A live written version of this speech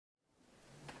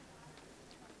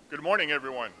Good morning,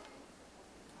 everyone.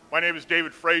 My name is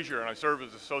David Frazier, and I serve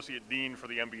as Associate Dean for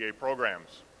the MBA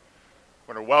programs.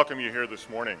 I want to welcome you here this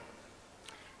morning.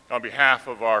 On behalf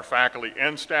of our faculty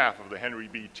and staff of the Henry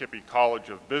B. Tippie College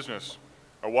of Business,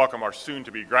 I welcome our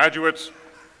soon-to-be graduates,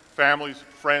 families,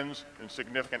 friends, and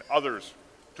significant others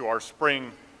to our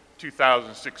spring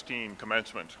 2016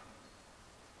 commencement.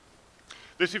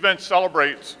 This event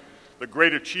celebrates the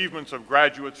great achievements of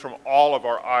graduates from all of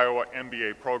our Iowa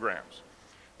MBA programs.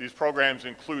 These programs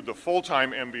include the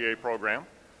full-time MBA program,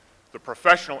 the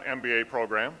professional MBA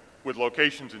program with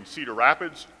locations in Cedar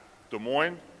Rapids, Des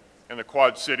Moines, and the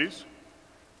Quad Cities,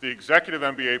 the executive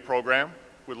MBA program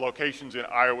with locations in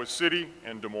Iowa City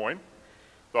and Des Moines,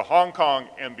 the Hong Kong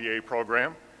MBA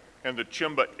program, and the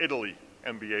Chimba, Italy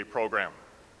MBA program.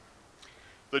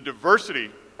 The diversity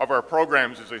of our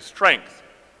programs is a strength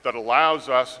that allows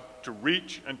us to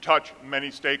reach and touch many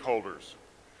stakeholders,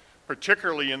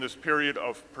 particularly in this period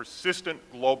of persistent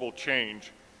global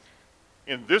change.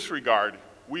 In this regard,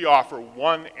 we offer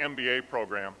one MBA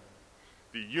program,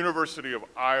 the University of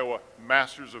Iowa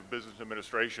Masters of Business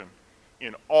Administration,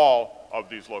 in all of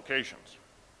these locations.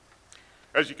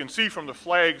 As you can see from the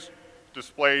flags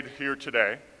displayed here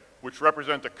today, which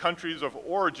represent the countries of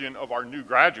origin of our new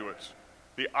graduates,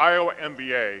 the Iowa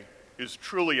MBA is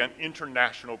truly an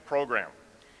international program,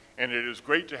 and it is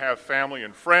great to have family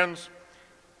and friends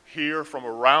here from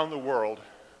around the world,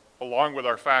 along with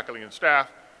our faculty and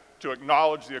staff, to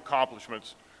acknowledge the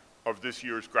accomplishments of this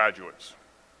year's graduates.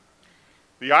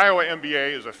 The Iowa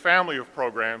MBA is a family of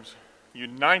programs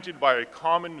united by a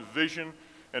common vision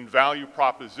and value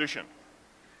proposition,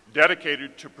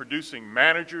 dedicated to producing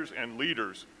managers and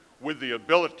leaders with the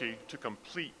ability to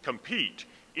compete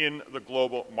in the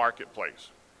global marketplace.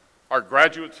 Our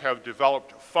graduates have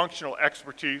developed functional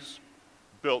expertise,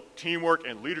 built teamwork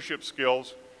and leadership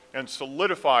skills, and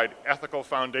solidified ethical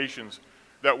foundations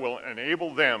that will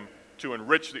enable them to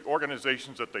enrich the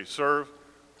organizations that they serve,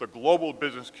 the global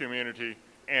business community,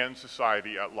 and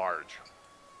society at large.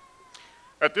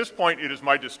 At this point, it is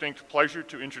my distinct pleasure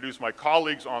to introduce my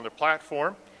colleagues on the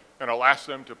platform, and I'll ask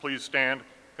them to please stand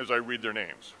as I read their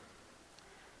names.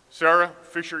 Sarah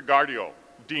Fisher-Gardio,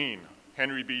 Dean,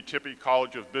 Henry B. Tippie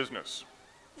College of Business.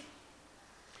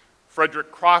 Frederick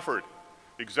Crawford,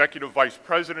 Executive Vice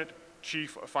President,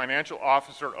 Chief Financial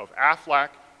Officer of Aflac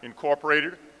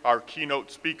Incorporated, our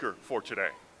keynote speaker for today.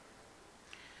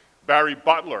 Barry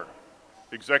Butler,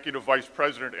 Executive Vice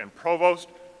President and Provost,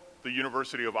 the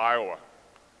University of Iowa.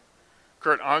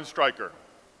 Kurt Onstreicher,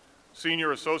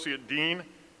 Senior Associate Dean,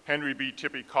 Henry B.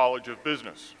 Tippie College of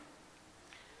Business.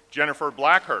 Jennifer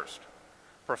Blackhurst,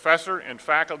 Professor and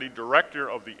Faculty Director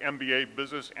of the MBA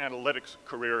Business Analytics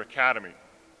Career Academy.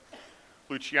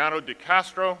 Luciano De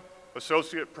Castro,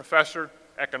 Associate Professor,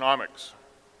 Economics.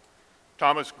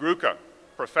 Thomas Gruca,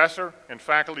 Professor and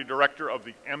Faculty Director of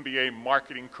the MBA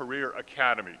Marketing Career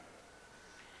Academy.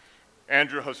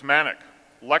 Andrew Husmanik,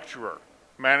 Lecturer,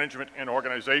 Management and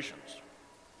Organizations.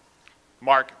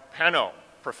 Mark Penno,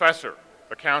 Professor,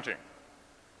 Accounting.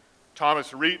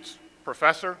 Thomas Reitz,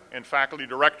 Professor and Faculty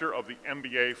Director of the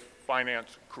MBA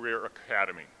Finance Career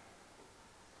Academy.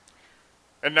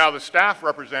 And now the staff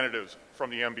representatives from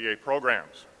the MBA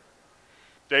programs.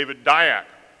 David Dyack,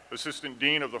 Assistant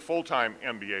Dean of the full-time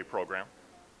MBA program.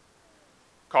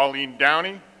 Colleen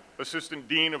Downey, Assistant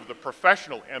Dean of the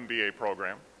professional MBA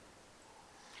program.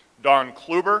 Don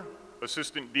Kluber,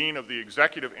 Assistant Dean of the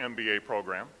executive MBA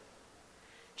program.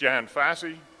 Jan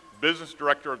Fassi, Business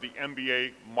Director of the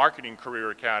MBA Marketing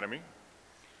Career Academy.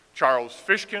 Charles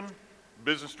Fishkin,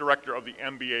 Business Director of the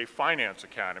MBA Finance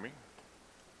Academy.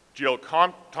 Jill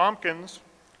Tompkins,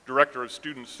 Director of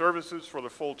Student Services for the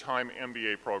full-time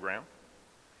MBA program.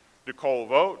 Nicole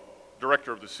Vogt,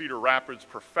 Director of the Cedar Rapids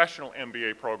Professional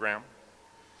MBA program.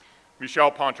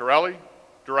 Michelle Pontarelli,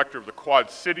 Director of the Quad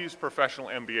Cities Professional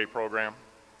MBA program.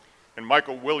 And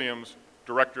Michael Williams,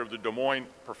 Director of the Des Moines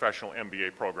Professional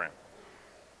MBA program.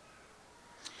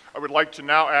 I would like to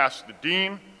now ask the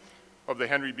Dean of the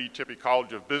Henry B. Tippie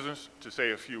College of Business to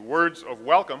say a few words of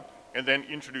welcome and then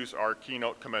introduce our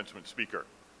keynote commencement speaker,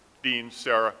 Dean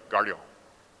Sarah Gardio.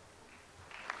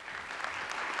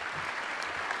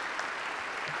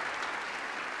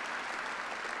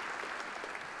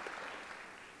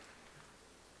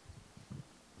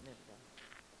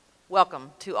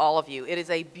 Welcome to all of you. It is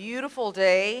a beautiful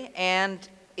day and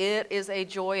it is a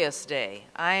joyous day.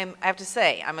 I have to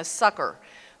say, I'm a sucker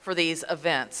for these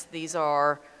events. These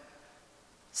are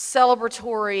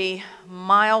celebratory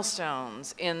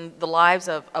milestones in the lives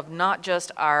of not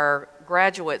just our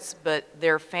graduates, but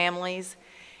their families.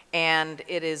 And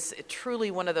it is truly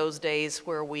one of those days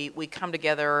where we come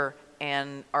together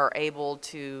and are able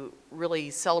to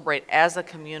really celebrate as a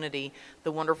community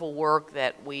the wonderful work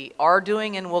that we are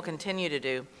doing and will continue to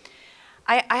do.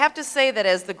 I have to say that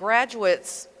as the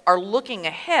graduates are looking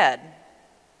ahead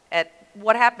at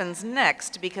what happens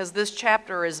next, because this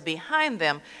chapter is behind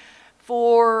them,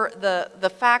 for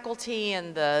the faculty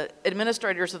and the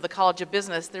administrators of the College of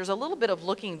Business, there's a little bit of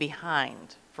looking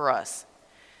behind for us.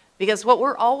 Because what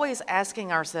we're always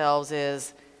asking ourselves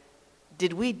is,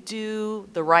 did we do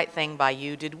the right thing by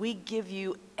you? Did we give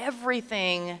you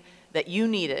everything that you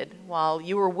needed while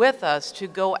you were with us to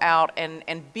go out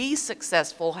and be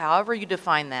successful, however you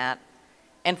define that,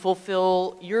 and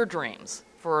fulfill your dreams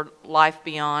for life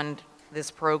beyond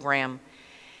this program?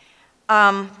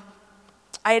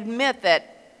 I admit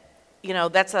that, you know,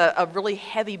 that's a really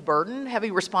heavy burden,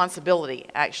 heavy responsibility,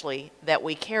 actually, that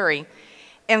we carry.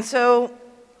 And so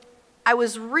I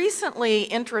was recently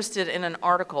interested in an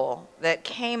article that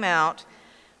came out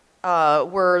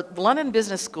where the London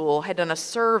Business School had done a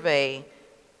survey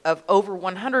of over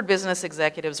 100 business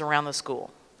executives around the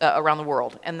school, around the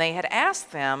world, and they had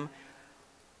asked them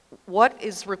what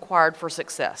is required for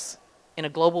success in a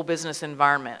global business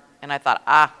environment. And I thought,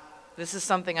 this is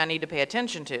something I need to pay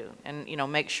attention to,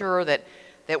 and make sure that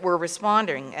we're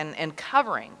responding and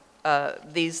covering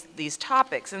these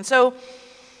topics. And so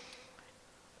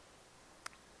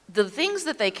the things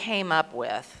that they came up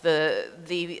with,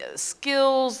 the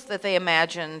skills that they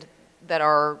imagined that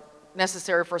are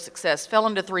necessary for success, fell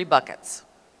into 3 buckets.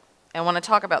 I want to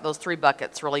talk about those 3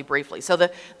 buckets really briefly. So the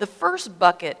first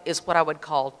bucket is what I would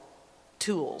call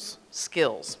tools,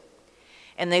 skills.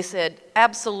 And they said,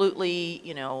 absolutely,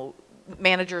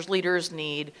 managers, leaders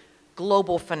need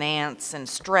global finance and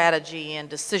strategy and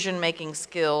decision-making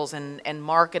skills and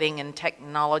marketing and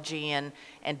technology and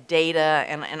data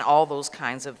and all those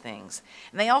kinds of things.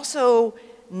 And they also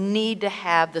need to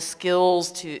have the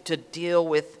skills to deal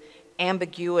with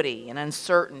ambiguity and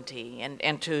uncertainty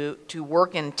and to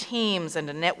work in teams and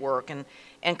to network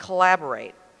and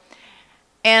collaborate.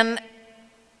 And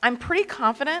I'm pretty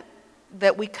confident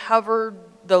that we covered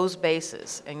those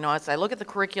bases. And, as I look at the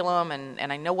curriculum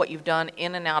and I know what you've done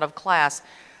in and out of class,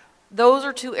 those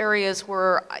are 2 areas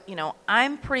where,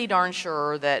 I'm pretty darn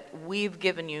sure that we've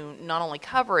given you not only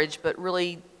coverage, but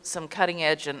really some cutting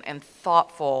edge and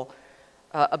thoughtful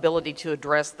ability to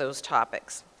address those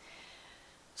topics.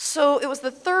 So it was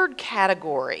the 3rd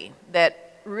category that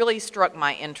really struck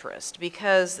my interest,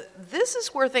 because this is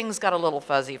where things got a little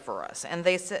fuzzy for us. And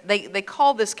they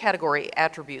call this category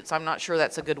attributes. I'm not sure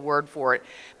that's a good word for it.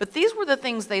 But these were the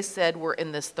things they said were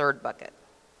in this 3rd bucket.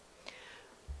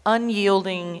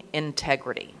 Unyielding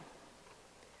integrity,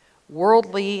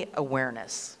 worldly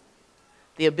awareness,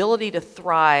 the ability to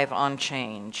thrive on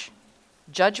change,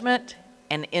 judgment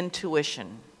and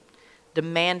intuition,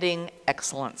 demanding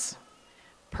excellence,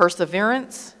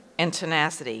 perseverance and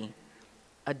tenacity,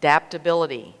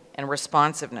 adaptability and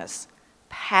responsiveness,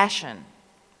 passion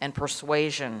and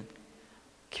persuasion,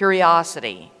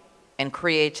 curiosity and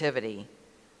creativity,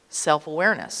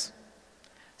 self-awareness,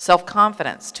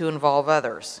 self-confidence to involve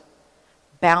others,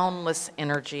 boundless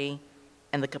energy,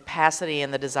 and the capacity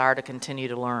and the desire to continue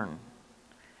to learn.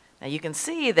 Now you can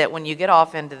see that when you get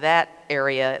off into that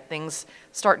area, things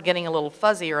start getting a little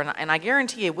fuzzier, and I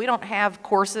guarantee you we don't have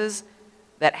courses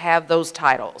that have those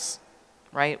titles.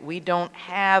 Right? We don't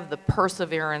have the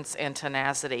perseverance and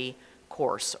tenacity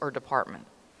course or department.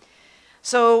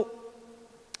 So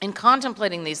in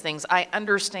contemplating these things, I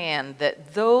understand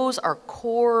that those are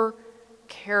core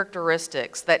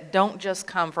characteristics that don't just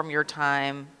come from your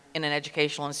time in an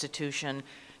educational institution,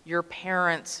 your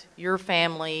parents, your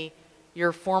family,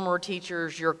 your former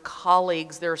teachers, your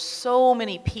colleagues. There are so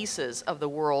many pieces of the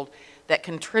world that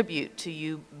contribute to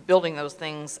you building those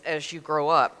things as you grow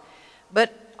up.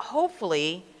 But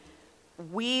hopefully,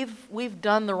 we've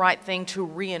done the right thing to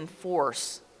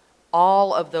reinforce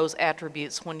all of those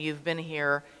attributes when you've been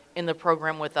here in the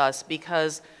program with us,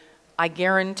 because I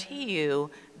guarantee you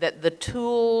that the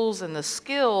tools and the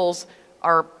skills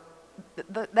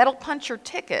that'll punch your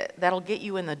ticket, that'll get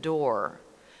you in the door.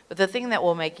 But the thing that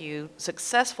will make you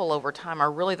successful over time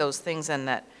are really those things in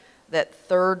that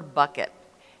 3rd bucket.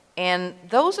 And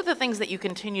those are the things that you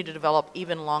continue to develop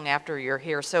even long after you're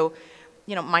here. So,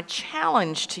 my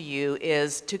challenge to you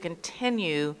is to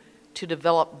continue to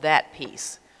develop that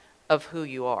piece of who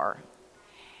you are.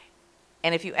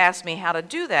 And if you ask me how to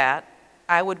do that,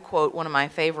 I would quote one of my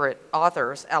favorite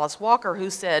authors, Alice Walker, who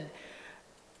said,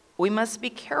 "We must be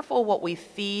careful what we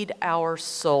feed our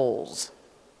souls."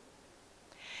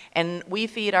 And we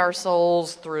feed our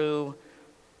souls through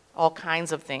all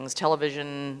kinds of things: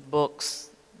 television, books,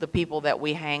 the people that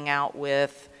we hang out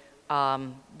with,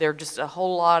 There are just a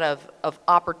whole lot of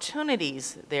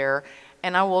opportunities there.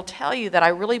 And I will tell you that I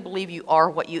really believe you are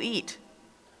what you eat.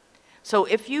 So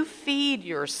if you feed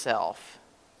yourself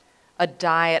a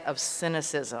diet of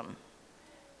cynicism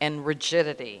and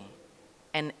rigidity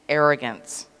and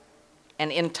arrogance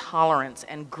and intolerance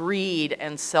and greed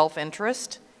and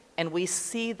self-interest, and we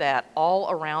see that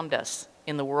all around us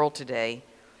in the world today,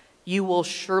 you will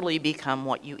surely become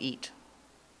what you eat.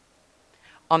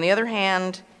 On the other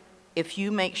hand, if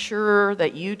you make sure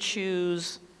that you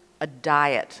choose a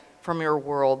diet from your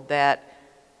world that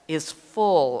is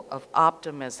full of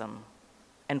optimism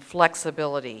and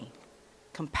flexibility,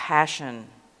 compassion,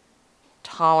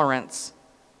 tolerance,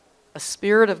 a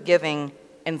spirit of giving,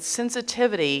 and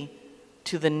sensitivity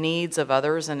to the needs of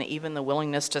others and even the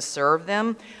willingness to serve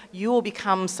them, you will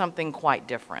become something quite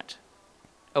different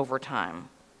over time.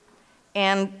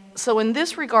 And so in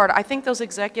this regard, I think those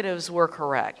executives were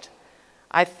correct.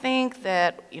 I think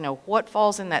that, what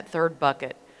falls in that third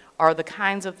bucket are the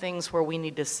kinds of things where we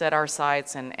need to set our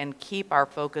sights and keep our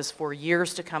focus for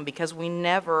years to come, because we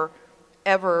never,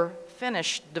 ever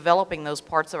finish developing those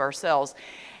parts of ourselves.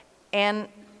 And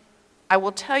I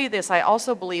will tell you this, I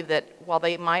also believe that while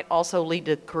they might also lead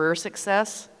to career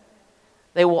success,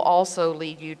 they will also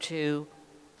lead you to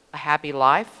a happy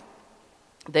life.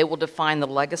 They will define the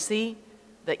legacy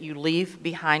that you leave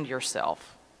behind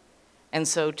yourself. And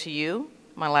so to you,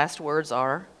 my last words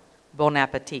are, bon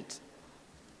appetit.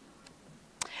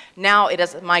 Now it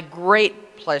is my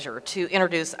great pleasure to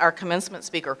introduce our commencement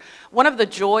speaker. One of the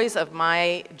joys of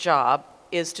my job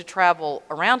is to travel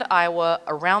around Iowa,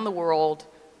 around the world,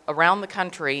 around the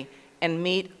country, and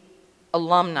meet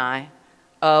alumni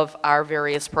of our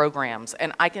various programs.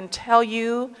 And I can tell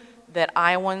you that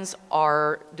Iowans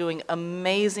are doing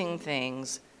amazing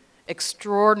things,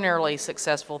 extraordinarily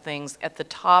successful things at the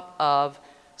top of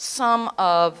some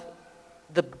of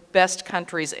the best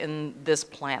countries in this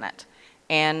planet.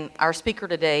 And our speaker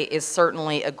today is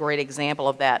certainly a great example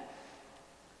of that.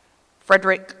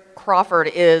 Frederick Crawford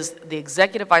is the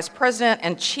Executive Vice President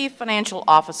and Chief Financial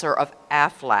Officer of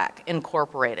Aflac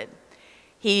Incorporated.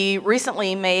 He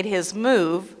recently made his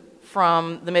move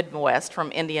from the Midwest,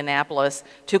 from Indianapolis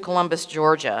to Columbus,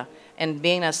 Georgia. And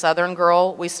being a Southern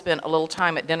girl, we spent a little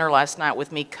time at dinner last night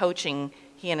with me coaching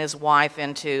he and his wife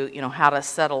into, how to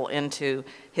settle into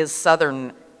his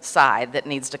Southern side that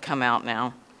needs to come out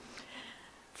now.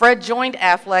 Fred joined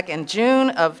Aflac in June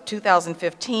of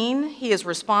 2015. He is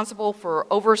responsible for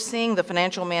overseeing the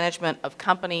financial management of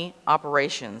company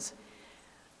operations.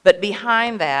 But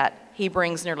behind that, he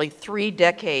brings nearly 3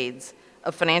 decades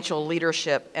of financial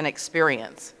leadership and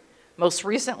experience. Most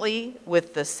recently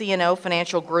with the C&O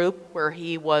Financial Group, where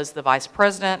he was the Vice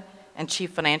President and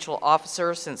Chief Financial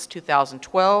Officer since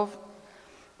 2012.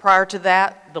 Prior to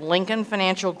that, the Lincoln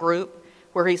Financial Group,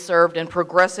 where he served in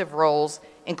progressive roles,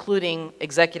 including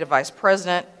Executive Vice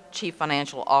President, Chief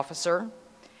Financial Officer,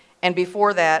 and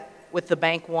before that, with the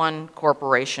Bank One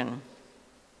Corporation.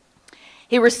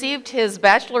 He received his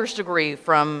bachelor's degree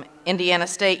from Indiana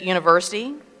State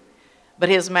University, but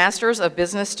his Master's of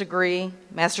Business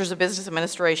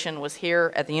Administration was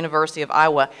here at the University of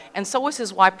Iowa, and so was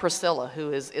his wife Priscilla,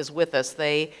 who is with us.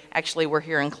 They actually were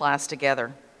here in class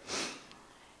together.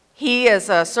 He has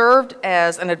served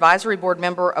as an advisory board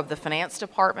member of the Finance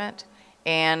Department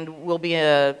and will be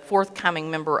a forthcoming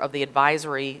member of the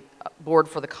advisory board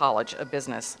for the College of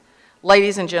Business.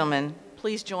 Ladies and gentlemen,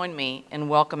 please join me in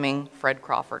welcoming Fred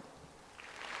Crawford.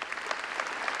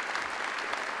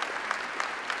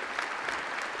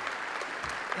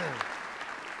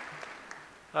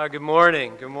 Good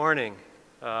morning. Good morning.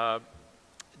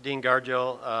 Dean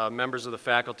Gargill, members of the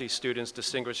faculty, students,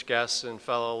 distinguished guests, and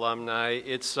fellow alumni.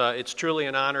 It's truly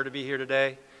an honor to be here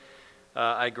today.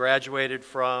 I graduated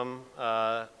from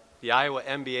the Iowa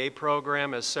MBA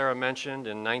program, as Sarah mentioned,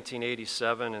 in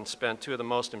 1987 and spent 2 of the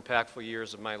most impactful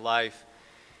years of my life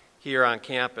here on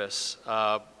campus.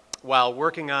 While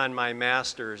working on my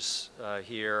master's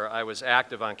here, I was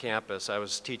active on campus. I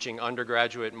was teaching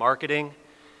undergraduate marketing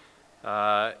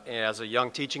as a young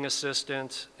teaching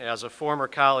assistant. As a former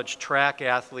college track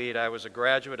athlete, I was a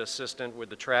graduate assistant with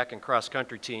the track and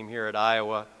cross-country team here at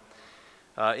Iowa.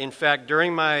 In fact,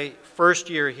 during my first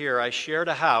year here, I shared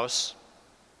a house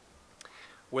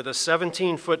with a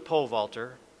 17-foot pole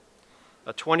vaulter,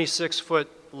 a 26-foot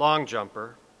long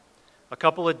jumper, a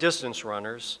couple of distance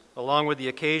runners, along with the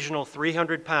occasional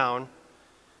 300-pound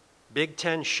Big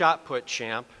Ten shot put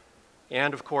champ,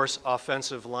 and of course,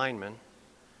 offensive lineman,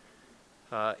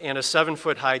 and a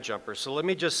 7-foot high jumper. So let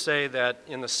me just say that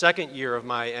in the second year of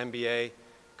my MBA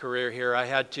career here, I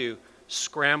had to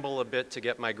scramble a bit to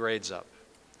get my grades up.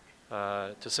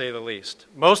 to say the least.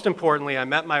 Most importantly, I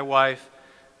met my wife,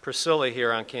 Priscilla,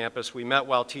 here on campus. We met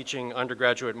while teaching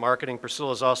undergraduate marketing.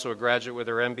 Priscilla is also a graduate with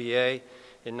her MBA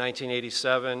in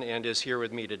 1987 and is here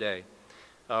with me today.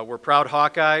 We're proud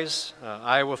Hawkeyes,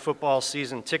 Iowa football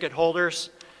season ticket holders.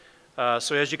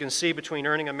 So as you can see, between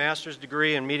earning a master's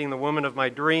degree and meeting the woman of my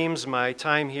dreams, my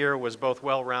time here was both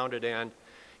well-rounded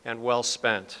and well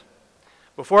spent.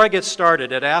 Before I get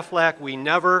started, at Aflac, we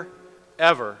never,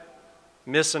 ever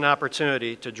miss an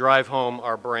opportunity to drive home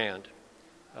our brand.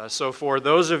 So for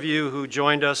those of you who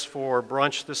joined us for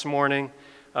brunch this morning,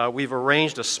 we've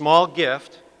arranged a small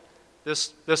gift,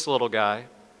 this little guy,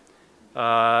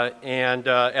 and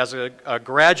as a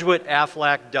graduate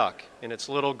Aflac duck in its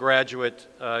little graduate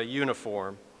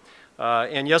uniform.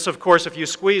 And yes, of course, if you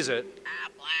squeeze it,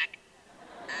 Aflac,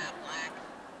 Aflac,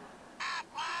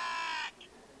 Aflac.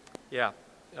 Yeah,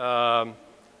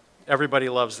 everybody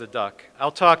loves the duck.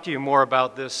 I'll talk to you more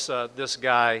about this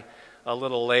guy a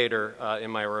little later in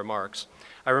my remarks.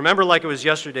 I remember like it was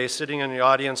yesterday sitting in the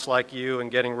audience like you and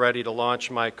getting ready to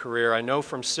launch my career. I know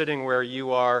from sitting where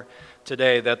you are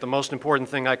today that the most important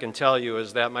thing I can tell you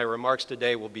is that my remarks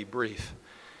today will be brief.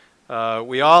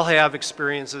 We all have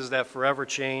experiences that forever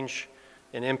change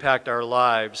and impact our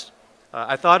lives.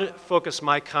 I thought I'd focus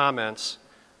my comments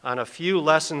on a few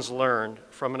lessons learned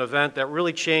from an event that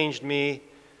really changed me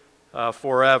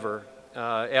forever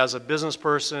as a business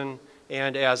person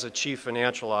and as a chief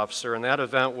financial officer, and that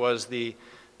event was the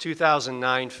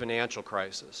 2009 financial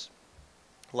crisis.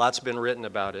 Lots been written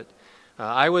about it.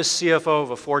 I was CFO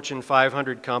of a Fortune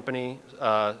 500 company,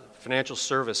 financial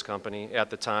service company at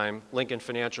the time, Lincoln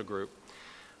Financial Group.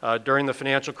 During the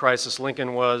financial crisis,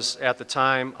 Lincoln was, at the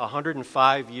time, a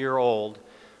 105-year-old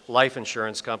life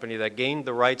insurance company that gained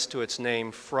the rights to its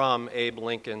name from Abe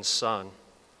Lincoln's son.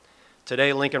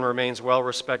 Today, Lincoln remains a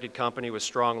well-respected company with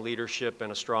strong leadership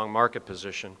and a strong market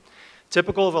position.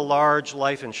 Typical of a large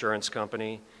life insurance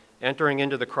company, entering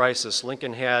into the crisis,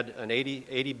 Lincoln had an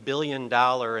 $80 billion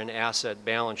in asset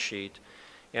balance sheet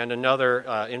and another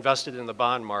invested in the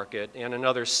bond market and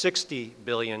another $60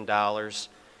 billion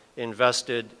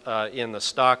invested in the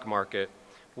stock market.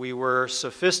 We were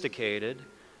sophisticated,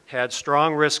 had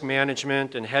strong risk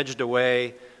management, and hedged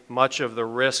away much of the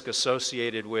risk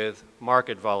associated with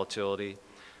market volatility.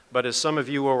 But as some of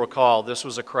you will recall, this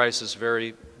was a crisis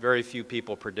very few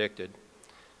people predicted.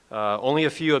 Only a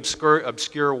few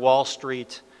obscure Wall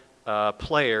Street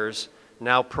players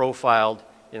now profiled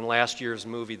in last year's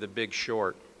movie, The Big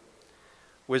Short.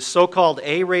 With so-called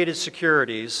A-rated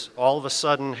securities all of a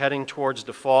sudden heading towards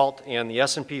default and the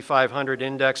S&P 500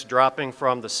 index dropping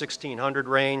from the 1600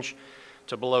 range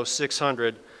to below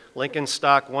 600, Lincoln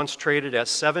stock, once traded at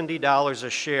 $70 a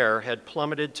share, had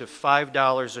plummeted to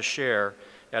 $5 a share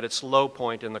at its low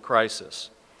point in the crisis.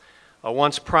 A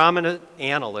once prominent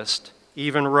analyst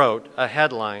even wrote a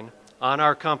headline on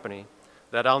our company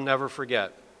that I'll never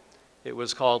forget. It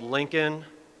was called Lincoln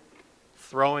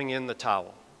Throwing in the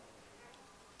Towel.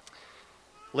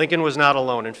 Lincoln was not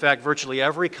alone. In fact, virtually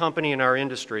every company in our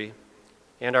industry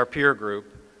and our peer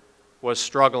group was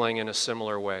struggling in a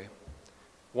similar way.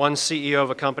 One CEO of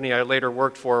a company I later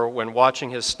worked for, when watching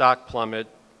his stock plummet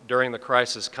during the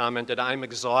crisis, commented, "I'm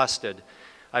exhausted.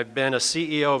 I've been a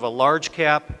CEO of a large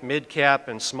cap, mid cap,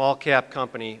 and small cap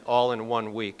company all in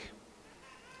 1 week."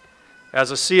 As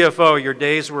a CFO, your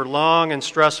days were long and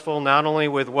stressful, not only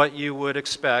with what you would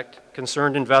expect,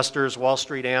 concerned investors, Wall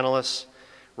Street analysts,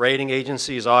 rating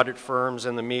agencies, audit firms,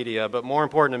 and the media, but more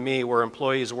important to me were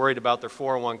employees worried about their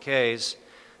 401ks,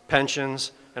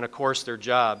 pensions, and of course their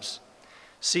jobs.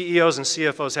 CEOs and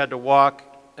CFOs had to walk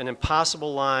an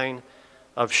impossible line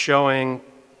of showing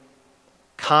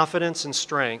confidence and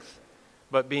strength,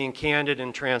 but being candid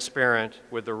and transparent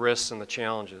with the risks and the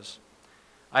challenges.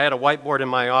 I had a whiteboard in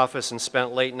my office and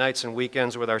spent late nights and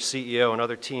weekends with our CEO and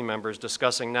other team members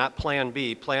discussing not Plan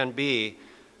B. Plan B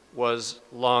was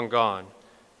long gone.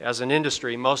 As an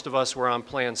industry, most of us were on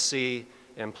Plan C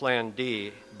and Plan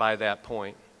D by that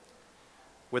point.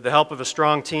 With the help of a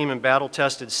strong team and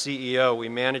battle-tested CEO, we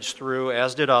managed through,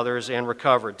 as did others, and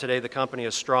recovered. Today, the company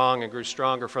is strong and grew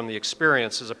stronger from the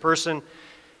experience. As a person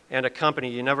and a company,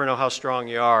 you never know how strong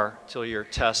you are till you're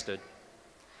tested.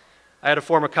 I had a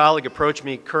former colleague approach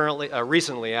me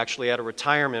recently, actually, at a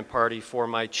retirement party for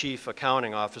my chief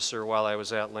accounting officer while I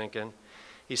was at Lincoln.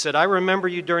 He said, "I remember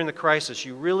you during the crisis.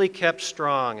 You really kept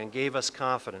strong and gave us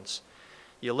confidence.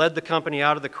 You led the company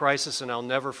out of the crisis, and I'll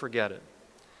never forget it."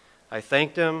 I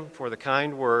thanked him for the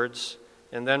kind words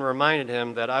and then reminded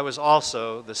him that I was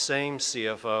also the same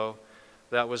CFO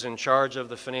that was in charge of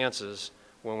the finances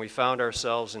when we found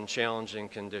ourselves in challenging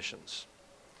conditions.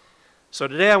 So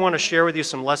today I want to share with you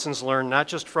some lessons learned, not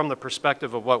just from the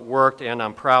perspective of what worked and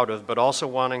I'm proud of, but also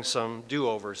wanting some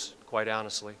do-overs, quite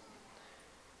honestly.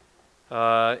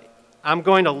 I'm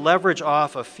going to leverage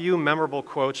off a few memorable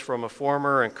quotes from a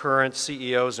former and current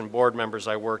CEOs and board members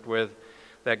I worked with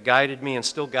that guided me and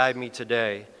still guide me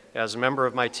today. As a member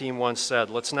of my team once said,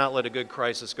 let's not let a good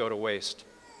crisis go to waste.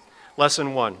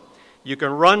 Lesson 1, you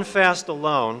can run fast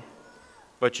alone,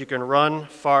 but you can run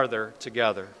farther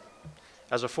together.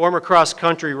 As a former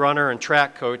cross-country runner and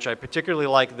track coach, I particularly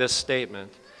like this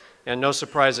statement, and no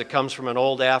surprise it comes from an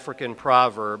old African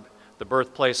proverb, the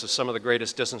birthplace of some of the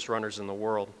greatest distance runners in the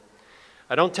world.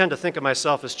 I don't tend to think of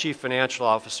myself as chief financial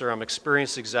officer. I'm an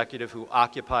experienced executive who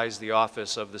occupies the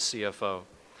office of the CFO.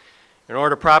 In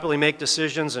order to properly make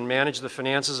decisions and manage the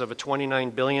finances of a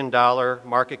 $29 billion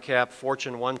market cap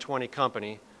Fortune 120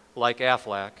 company like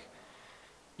Aflac,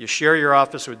 you share your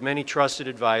office with many trusted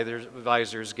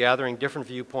advisors. Gathering different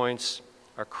viewpoints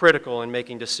are critical in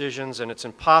making decisions, and it's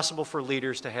impossible for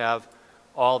leaders to have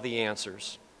all the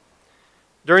answers.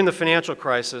 During the financial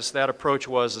crisis, that approach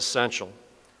was essential.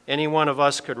 Any one of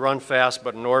us could run fast,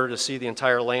 but in order to see the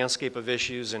entire landscape of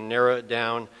issues and narrow it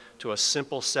down to a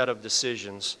simple set of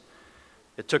decisions,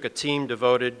 it took a team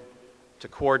devoted to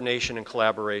coordination and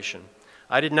collaboration.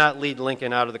 I did not lead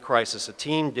Lincoln out of the crisis. A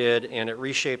team did, and it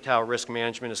reshaped how risk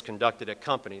management is conducted at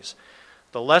companies.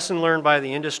 The lesson learned by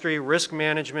the industry, risk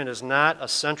management is not a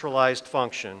centralized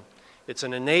function. It's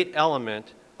an innate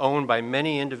element owned by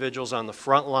many individuals on the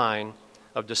front line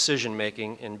of decision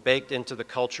making and baked into the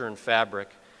culture and fabric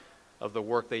of the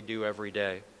work they do every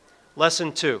day.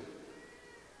 Lesson 2,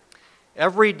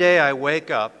 every day I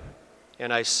wake up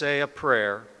and I say a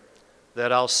prayer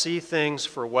that I'll see things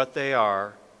for what they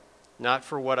are, not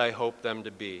for what I hope them to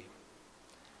be.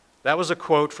 That was a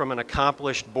quote from an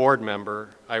accomplished board member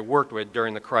I worked with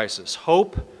during the crisis.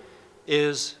 Hope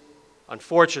is,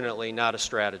 unfortunately, not a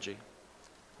strategy.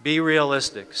 Be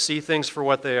realistic. See things for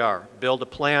what they are. Build a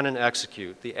plan and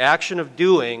execute. The action of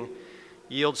doing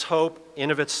yields hope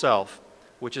in of itself,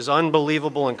 which is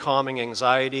unbelievable in calming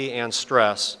anxiety and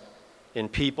stress in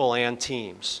people and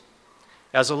teams.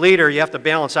 As a leader, you have to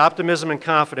balance optimism and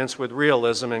confidence with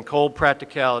realism and cold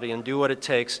practicality and do what it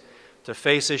takes to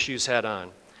face issues head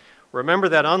on. Remember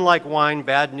that unlike wine,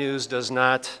 bad news does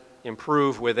not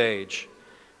improve with age.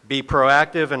 Be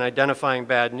proactive in identifying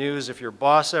bad news. If your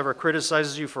boss ever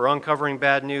criticizes you for uncovering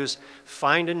bad news,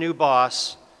 find a new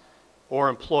boss or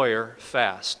employer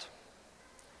fast.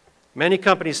 Many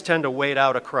companies tend to wait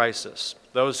out a crisis.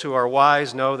 Those who are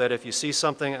wise know that if you see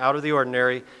something out of the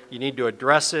ordinary, you need to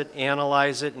address it,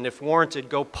 analyze it, and if warranted,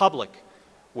 go public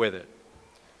with it.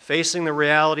 Facing the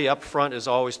reality up front is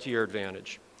always to your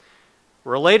advantage.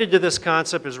 Related to this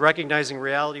concept is recognizing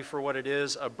reality for what it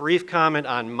is. A brief comment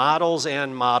on models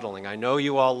and modeling. I know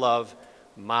you all love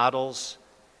models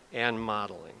and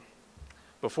modeling.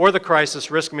 Before the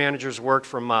crisis, risk managers worked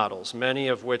from models, many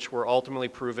of which were ultimately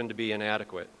proven to be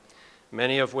inadequate,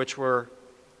 many of which were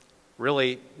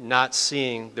really not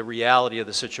seeing the reality of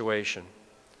the situation.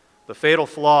 The fatal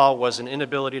flaw was an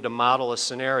inability to model a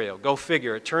scenario. Go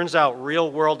figure. It turns out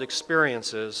real-world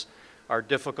experiences are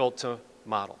difficult to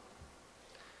model.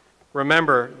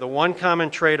 Remember, the one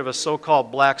common trait of a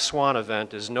so-called black swan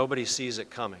event is nobody sees it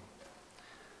coming.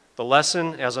 The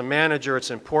lesson, as a manager,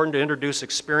 it's important to introduce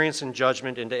experience and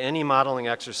judgment into any modeling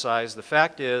exercise. The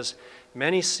fact is,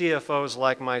 many CFOs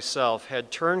like myself had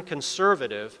turned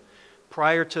conservative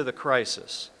prior to the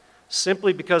crisis,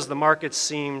 simply because the market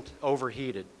seemed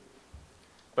overheated,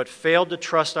 but failed to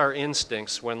trust our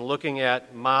instincts when looking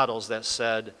at models that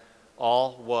said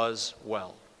all was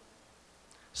well.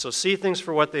 So see things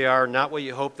for what they are, not what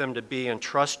you hope them to be, and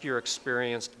trust your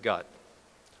experienced gut.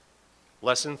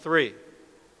 Lesson 3,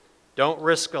 don't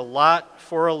risk a lot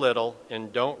for a little,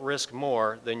 and don't risk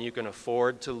more than you can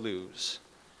afford to lose.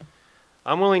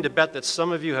 I'm willing to bet that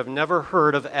some of you have never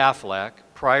heard of Aflac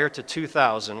prior to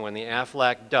 2000 when the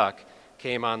Aflac duck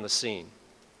came on the scene.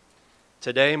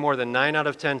 Today, more than 9 out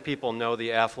of 10 people know the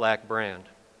Aflac brand.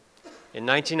 In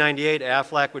 1998,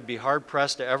 Aflac would be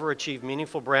hard-pressed to ever achieve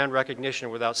meaningful brand recognition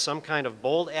without some kind of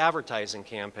bold advertising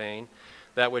campaign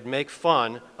that would make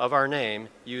fun of our name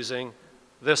using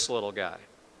this little guy.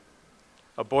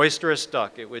 A boisterous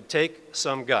duck. It would take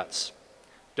some guts.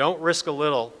 Don't risk a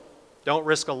little. Don't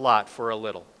risk a lot for a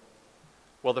little.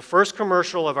 Well, the first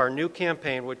commercial of our new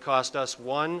campaign would cost us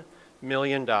 $1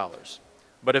 million.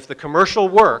 But if the commercial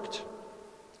worked,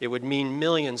 it would mean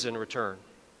millions in return.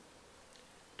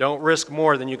 Don't risk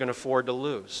more than you can afford to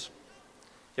lose.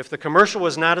 If the commercial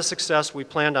was not a success, we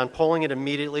planned on pulling it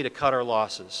immediately to cut our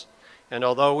losses. And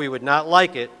although we would not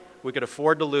like it, we could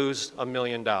afford to lose $1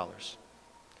 million.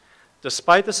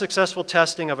 Despite the successful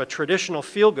testing of a traditional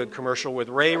feel-good commercial with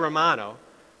Ray Romano,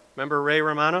 remember Ray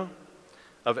Romano?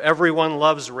 Of Everyone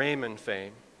Loves Raymond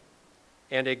fame,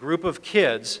 and a group of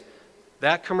kids,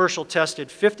 that commercial tested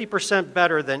 50%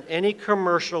 better than any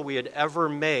commercial we had ever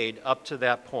made up to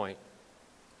that point.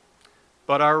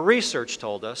 But our research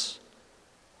told us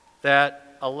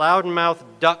that a loudmouth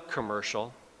duck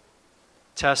commercial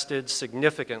tested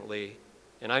significantly,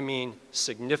 and I mean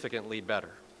significantly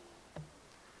better.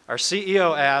 Our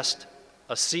CEO asked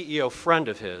a CEO friend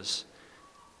of his,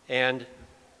 and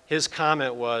his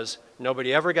comment was,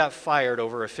 "Nobody ever got fired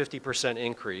over a 50%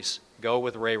 increase. Go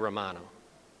with Ray Romano."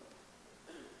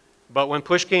 But when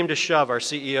push came to shove, our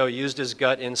CEO used his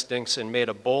gut instincts and made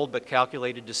a bold but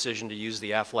calculated decision to use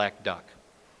the Aflac duck.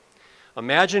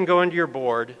 Imagine going to your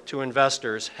board, to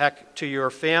investors, heck, to your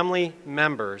family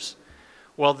members,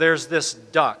 well, there's this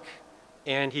duck,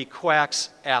 and he quacks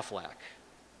Aflac.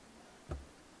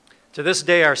 To this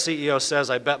day, our CEO says,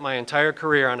 "I bet my entire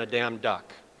career on a damn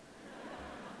duck."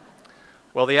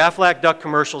 Well, the Aflac duck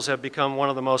commercials have become one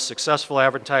of the most successful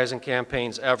advertising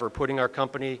campaigns ever, putting our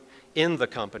company in the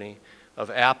company of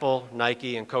Apple,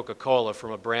 Nike, and Coca-Cola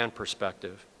from a brand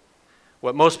perspective.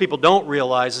 What most people don't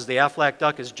realize is the Aflac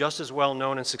duck is just as well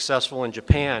known and successful in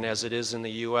Japan as it is in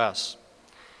the US.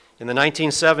 In the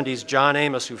 1970s, John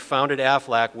Amos, who founded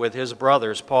Aflac with his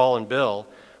brothers, Paul and Bill,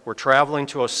 were traveling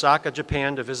to Osaka,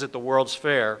 Japan to visit the World's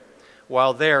Fair.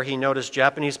 While there, he noticed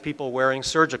Japanese people wearing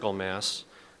surgical masks,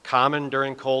 common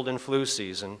during cold and flu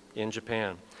season in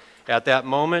Japan. At that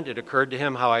moment, it occurred to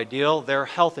him how ideal their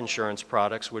health insurance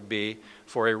products would be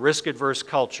for a risk-adverse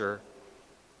culture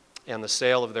and the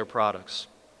sale of their products.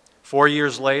 4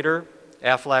 years later,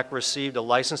 Aflac received a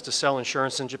license to sell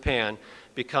insurance in Japan,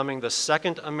 becoming the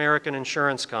second American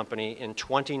insurance company in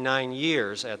 29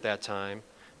 years at that time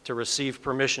to receive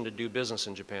permission to do business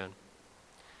in Japan.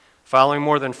 Following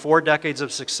more than 4 decades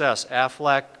of success,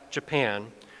 Aflac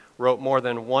Japan wrote more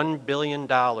than $1 billion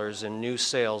in new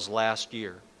sales last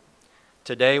year.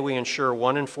 Today, we insure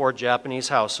 1 in 4 Japanese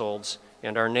households,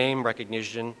 and our name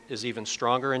recognition is even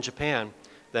stronger in Japan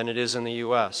than it is in the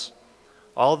US.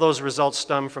 All of those results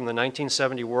stem from the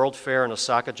 1970 World Fair in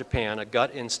Osaka, Japan, a gut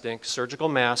instinct, surgical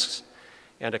masks,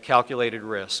 and a calculated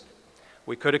risk.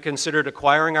 We could have considered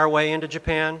acquiring our way into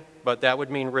Japan, but that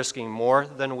would mean risking more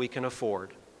than we can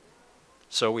afford.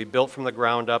 So we built from the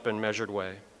ground up in measured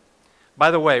way.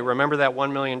 By the way, remember that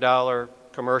 $1 million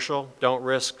commercial, "Don't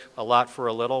risk a lot for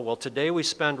a little"? Well, today we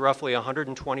spend roughly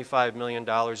 $125 million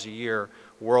a year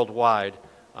worldwide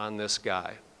on this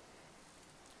guy.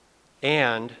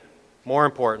 And, more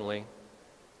importantly,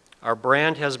 our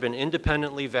brand has been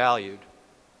independently valued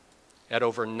at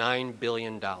over $9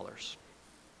 billion.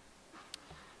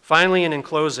 Finally, and in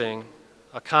closing,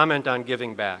 a comment on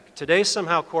giving back. Today,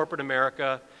 somehow corporate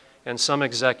America and some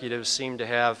executives seem to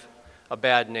have a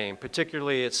bad name,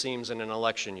 particularly, it seems, in an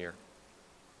election year.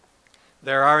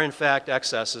 There are, in fact,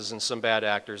 excesses and some bad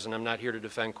actors, and I'm not here to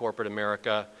defend corporate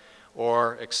America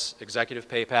or executive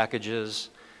pay packages,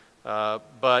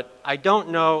 but I don't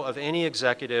know of any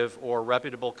executive or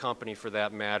reputable company, for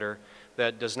that matter,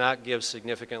 that does not give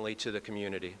significantly to the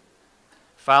community.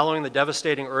 Following the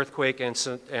devastating earthquake and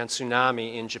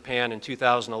tsunami in Japan in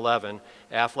 2011,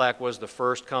 Aflac was the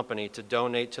first company to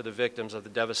donate to the victims of the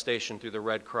devastation through the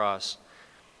Red Cross.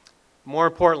 More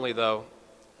importantly, though,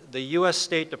 the U.S.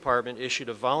 State Department issued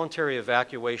a voluntary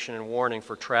evacuation and warning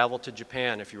for travel to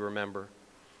Japan, if you remember.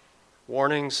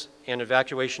 Warnings and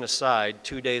evacuation aside,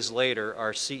 2 days later,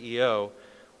 our CEO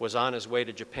was on his way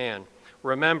to Japan.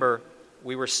 Remember,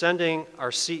 we were sending our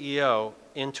CEO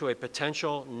into a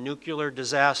potential nuclear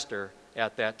disaster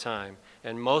at that time,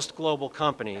 and most global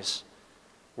companies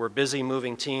were busy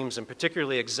moving teams, and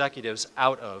particularly executives,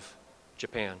 out of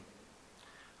Japan.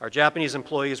 Our Japanese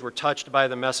employees were touched by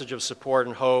the message of support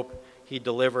and hope he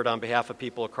delivered on behalf of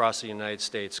people across the United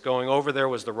States. Going over there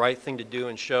was the right thing to do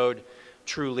and showed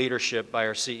true leadership by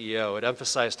our CEO. It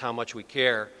emphasized how much we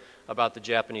care about the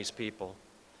Japanese people.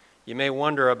 You may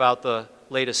wonder about the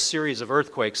latest series of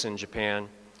earthquakes in Japan,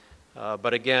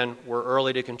 but again, we're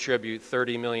early to contribute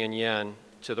 30 million yen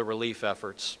to the relief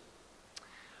efforts.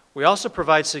 We also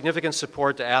provide significant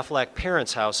support to Aflac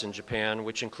Parents House in Japan,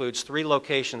 which includes 3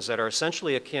 locations that are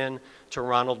essentially akin to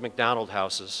Ronald McDonald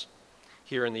houses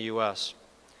here in the U.S.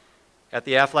 At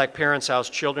the Aflac Parents House,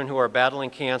 children who are battling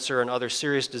cancer and other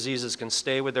serious diseases can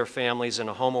stay with their families in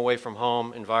a home away from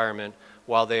home environment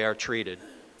while they are treated.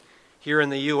 Here in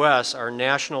the U.S., our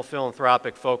national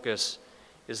philanthropic focus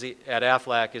at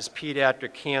Aflac is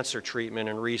pediatric cancer treatment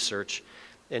and research.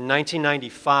 In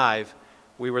 1995,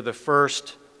 we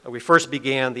first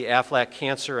began the Aflac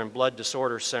Cancer and Blood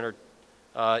Disorder Center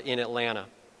in Atlanta.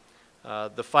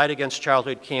 The fight against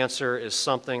childhood cancer is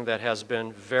something that has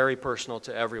been very personal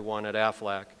to everyone at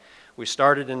AFLAC. We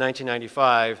started in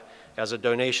 1995 as a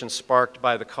donation sparked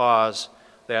by the cause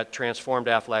that transformed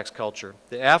AFLAC's culture.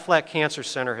 The AFLAC Cancer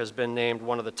Center has been named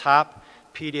one of the top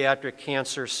pediatric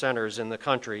cancer centers in the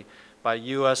country by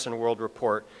U.S. and World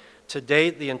Report. To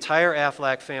date, the entire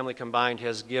AFLAC family combined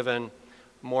has given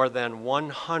more than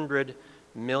 $100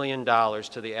 million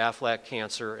to the AFLAC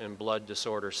Cancer and Blood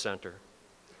Disorder Center.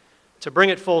 To bring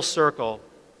it full circle,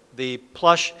 the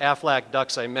plush AFLAC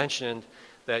ducks I mentioned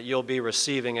that you'll be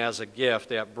receiving as a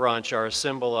gift at brunch are a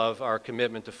symbol of our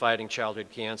commitment to fighting childhood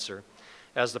cancer,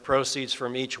 as the proceeds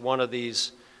from each one of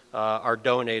these are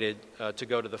donated to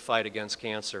go to the fight against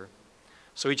cancer.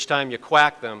 So each time you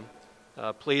quack them,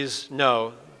 please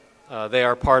know they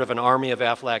are part of an army of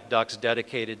AFLAC ducks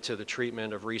dedicated to the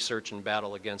treatment of research and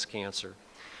battle against cancer.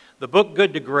 The book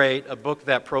Good to Great, a book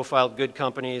that profiled good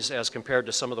companies as compared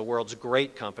to some of the world's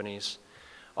great companies,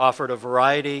 offered a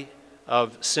variety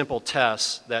of simple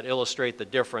tests that illustrate the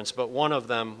difference, but one of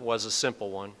them was a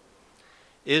simple one.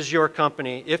 If your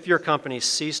company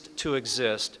ceased to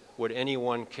exist, would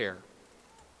anyone care?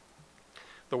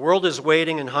 The world is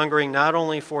waiting and hungering not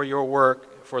only for your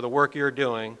work, for the work you're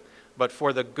doing, but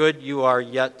for the good you are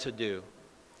yet to do.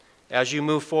 As you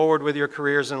move forward with your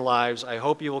careers and lives, I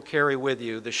hope you will carry with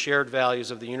you the shared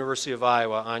values of the University of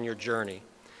Iowa on your journey.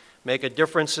 Make a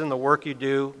difference in the work you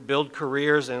do, build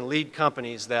careers and lead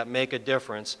companies that make a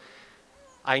difference.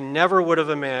 I never would have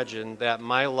imagined that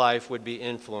my life would be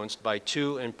influenced by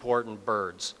two important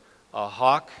birds, a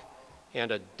hawk and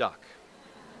a duck.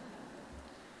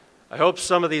 I hope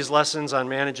some of these lessons on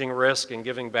managing risk and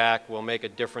giving back will make a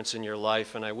difference in your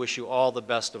life, and I wish you all the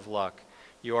best of luck.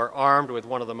 You are armed with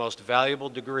one of the most valuable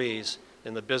degrees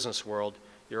in the business world.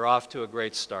 You're off to a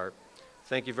great start.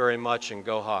 Thank you very much, and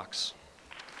go Hawks.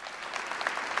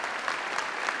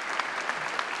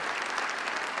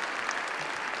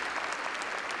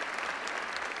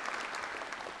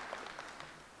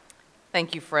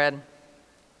 Thank you, Fred.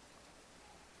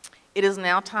 It is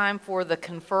now time for the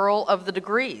conferral of the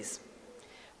degrees.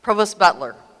 Provost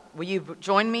Butler, will you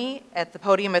join me at the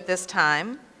podium at this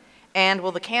time? And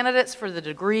will the candidates for the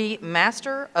degree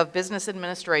Master of Business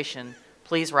Administration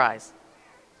please rise?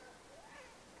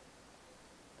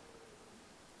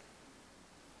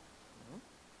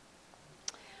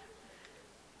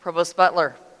 Provost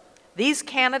Butler, these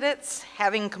candidates,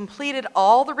 having completed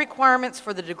all the requirements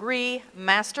for the degree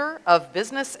Master of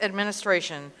Business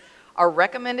Administration, are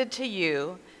recommended to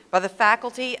you by the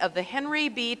faculty of the Henry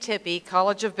B. Tippie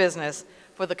College of Business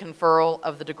for the conferral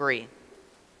of the degree.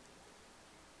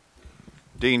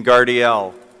 Dean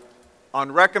Gardiel,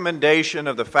 on recommendation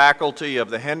of the faculty of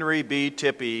the Henry B.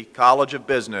 Tippie College of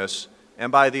Business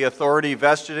and by the authority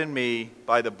vested in me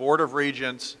by the Board of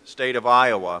Regents, State of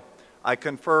Iowa, I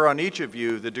confer on each of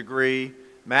you the degree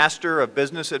Master of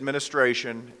Business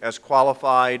Administration as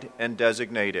qualified and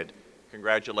designated.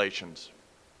 Congratulations.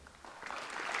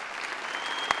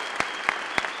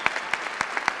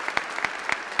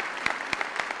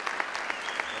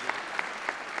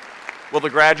 Will the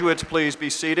graduates please be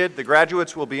seated? The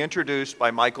graduates will be introduced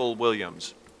by Michael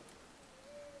Williams.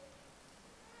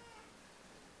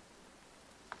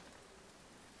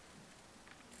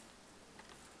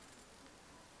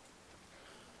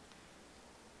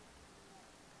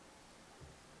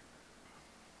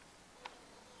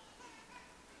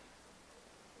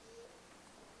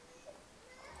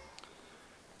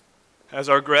 As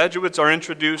our graduates are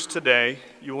introduced today,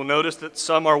 you will notice that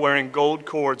some are wearing gold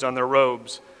cords on their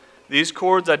robes. These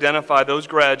cords identify those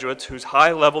graduates whose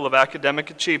high level of academic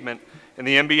achievement in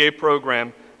the MBA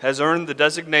program has earned the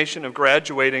designation of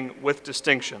graduating with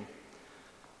distinction.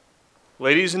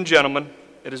 Ladies and gentlemen,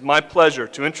 it is my pleasure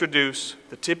to introduce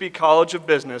the Tippie College of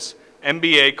Business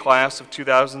MBA class of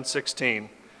 2016.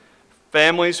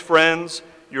 Families, friends,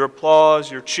 your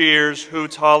applause, your cheers,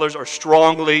 hoots, hollers are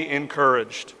strongly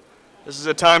encouraged. This is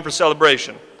a time for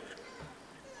celebration.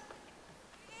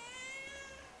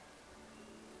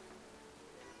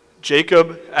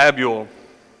 Jacob Abule.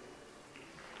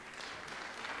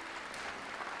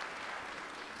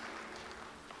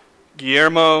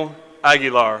 Guillermo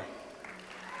Aguilar.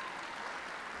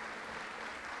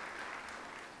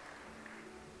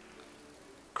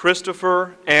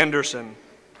 Christopher Anderson.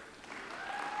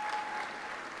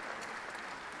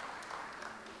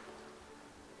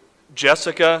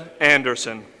 Jessica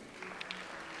Anderson.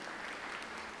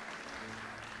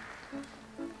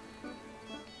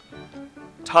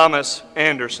 Thomas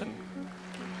Anderson.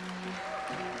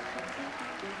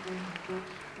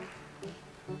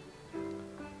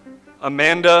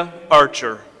 Amanda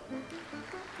Archer.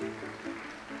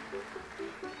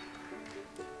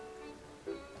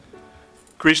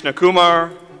 Krishna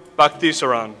Kumar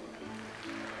Bhakthisaran.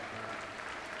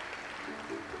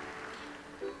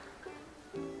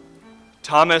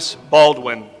 Thomas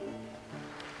Baldwin.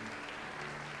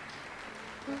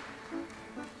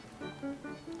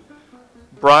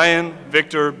 Brian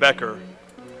Victor Becker.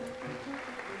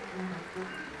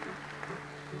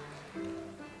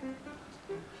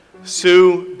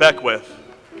 Sue Beckwith.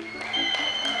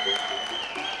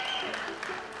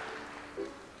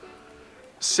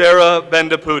 Sarah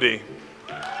Bendapudi.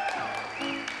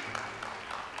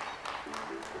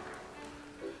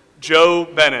 Joe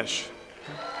Benish.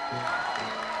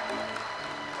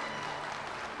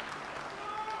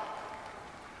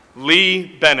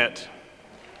 Lee Bennett.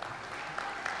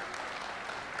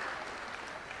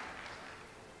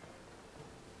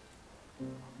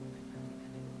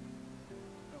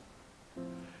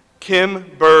 Kim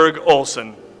Berg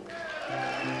Olson.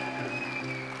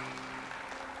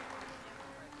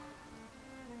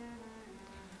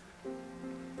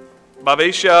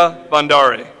 Bhavesha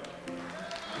Bandari.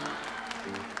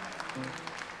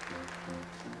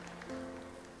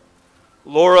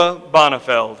 Laura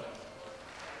Bonnefeld.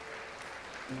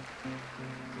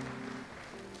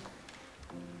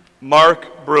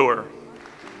 Mark Brewer.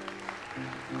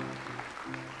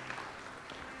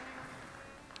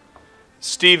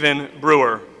 Stephen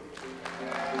Brewer.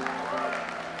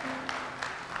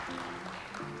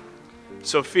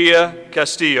 Sophia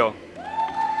Castillo.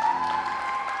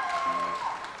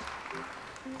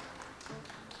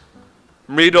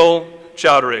 Mridul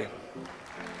Chowdhury.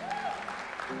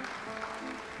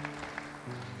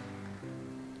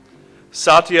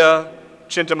 Satya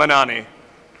Chintamanani.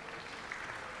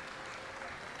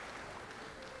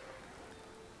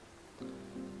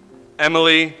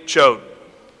 Emily Choate.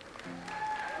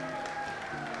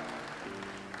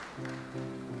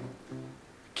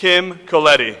 Kim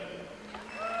Coletti.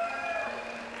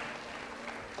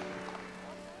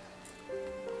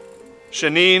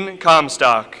 Shanine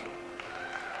Comstock.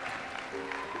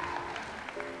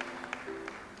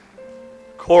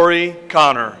 Corey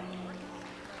Connor.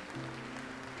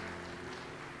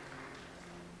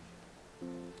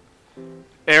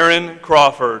 Aaron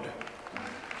Crawford.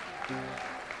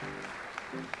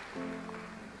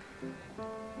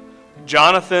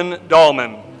 Jonathan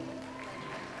Dahlman.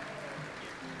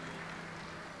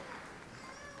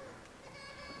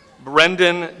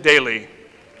 Brendan Daly.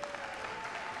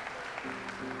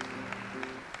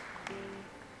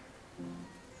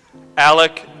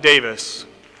 Alec Davis.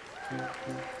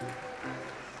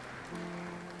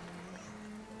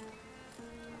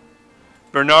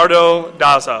 Bernardo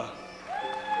Daza.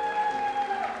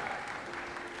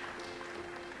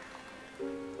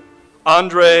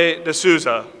 Andre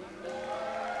D'Souza.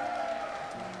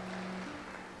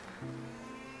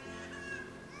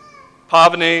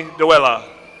 Pavani Dewella.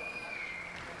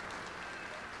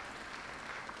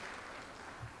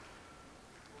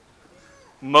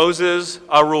 Moses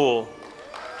Arul.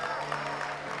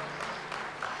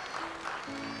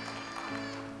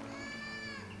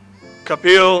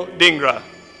 Kapil Dingra.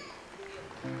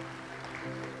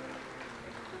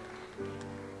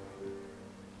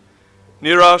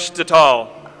 Niraj Datal.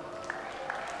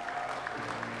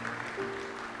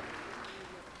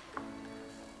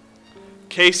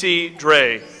 Casey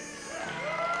Dre.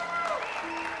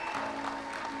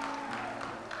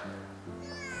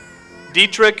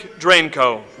 Dietrich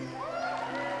Drainco.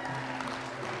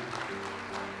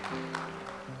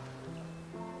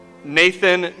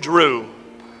 Nathan Drew.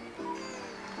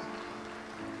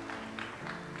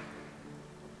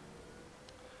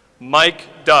 Mike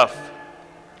Duff.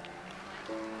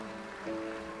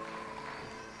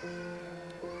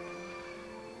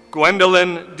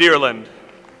 Gwendolyn Dearland.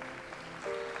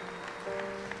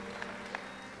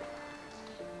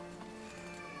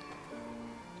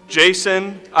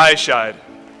 Jason Eishide.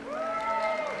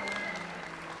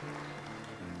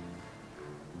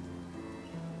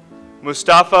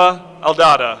 Mustafa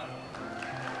Aldada.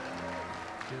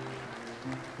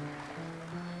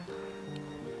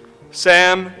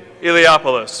 Sam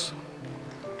Iliopoulos.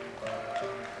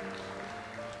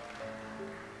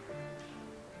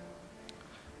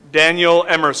 Daniel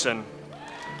Emerson.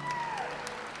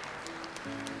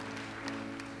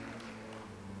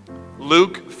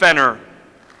 Luke Fenner.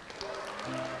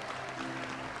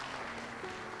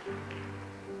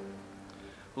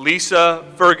 Lisa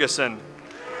Ferguson.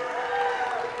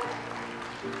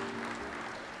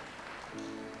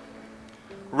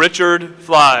 Richard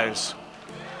Flies.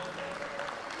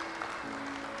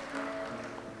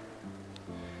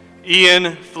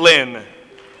 Ian Flynn.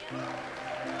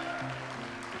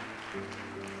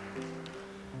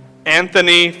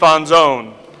 Anthony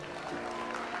Fonzone.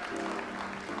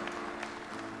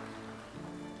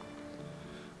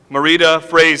 Marita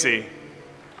Frazee.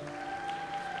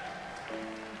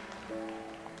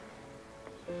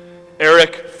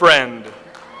 Eric Friend.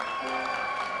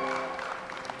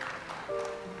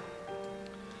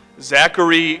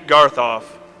 Zachary Garthoff.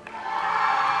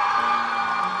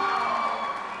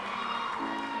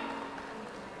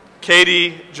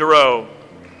 Katie Giroux.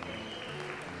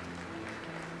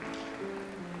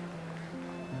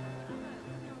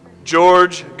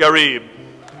 George Garib.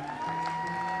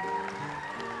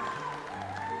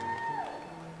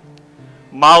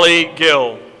 Molly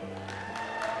Gill.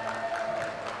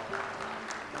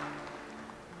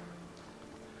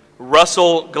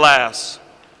 Russell Glass.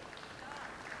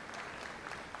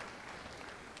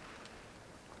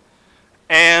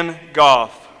 Ann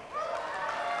Goff.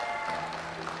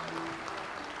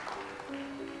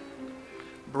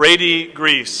 Brady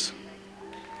Grease.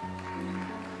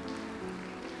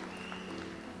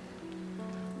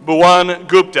 Bhuwan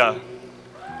Gupta.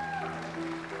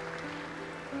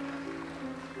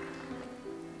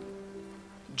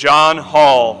 John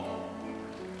Hall.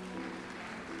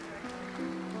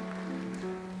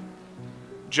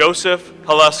 Joseph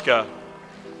Haluska.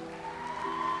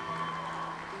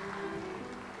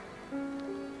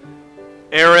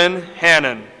 Aaron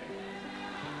Hannon.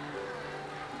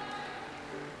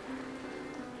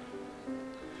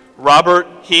 Robert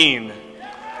Heen.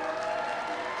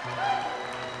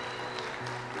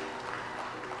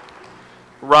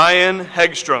 Ryan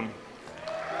Hegstrom.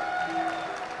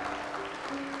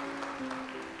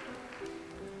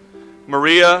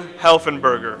 Maria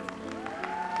Helfenberger.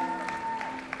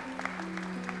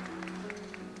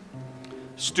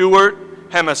 Stuart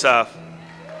Hemasaf.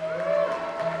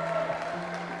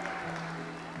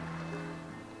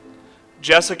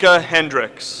 Jessica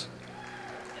Hendricks.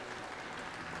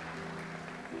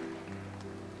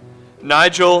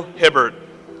 Nigel Hibbert.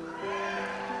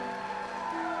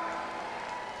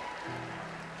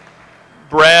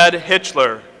 Brad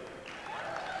Hitchler.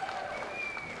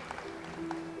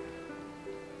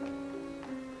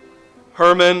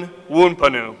 Herman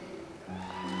Woonpanu.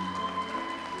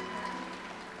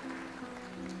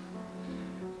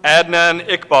 Adnan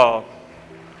Iqbal.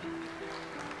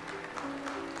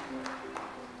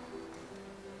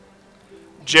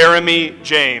 Jeremy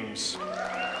James.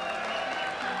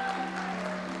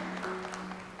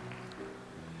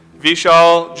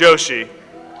 Vishal Joshi.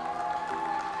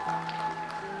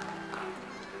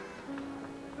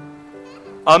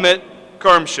 Amit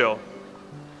Karmshil.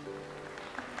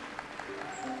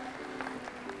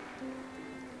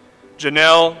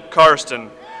 Janelle Karsten.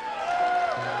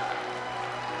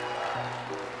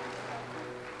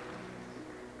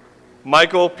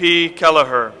 Michael P.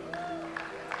 Kelleher.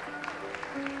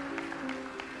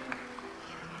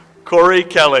 Corey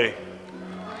Kelly.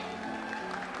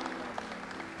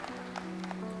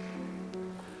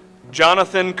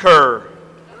 Jonathan Kerr.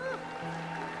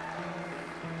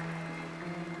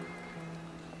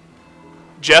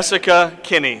 Jessica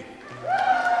Kinney.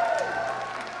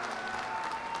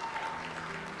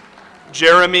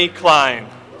 Jeremy Klein.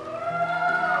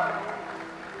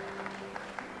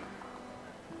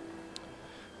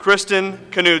 Kristen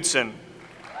Knudsen.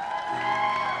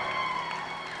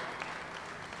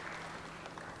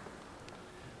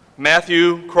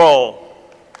 Matthew Kroll.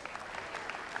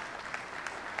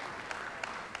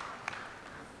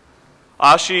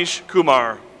 Ashish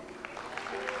Kumar.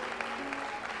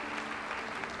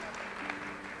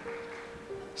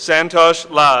 Santosh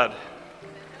Lad.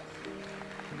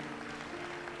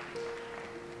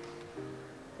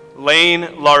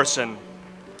 Lane Larson.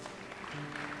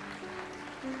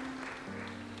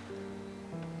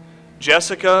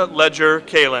 Jessica Ledger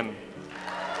Kalin.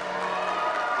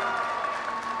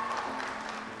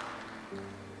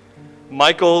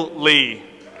 Michael Lee.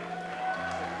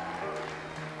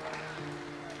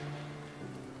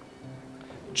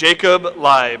 Jacob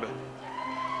Leib.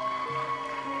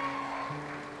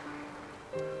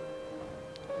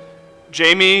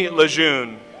 Jamie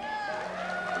Lejeune.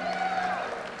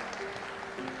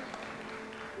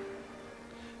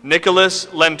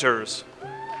 Nicholas Lenters.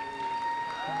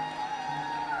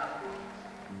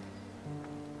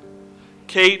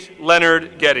 Kate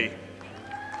Leonard Getty.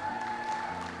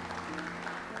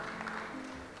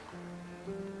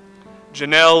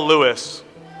 Janelle Lewis.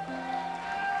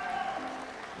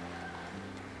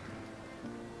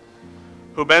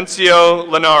 Jubencio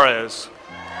Linares.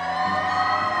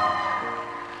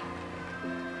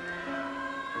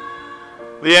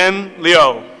 Lien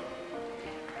Liu.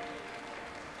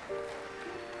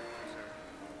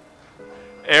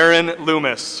 Aaron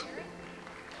Loomis.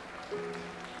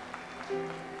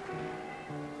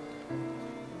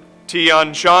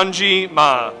 Tianshanji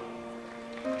Ma.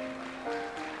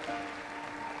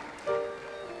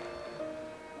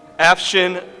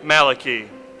 Afshin Maliki.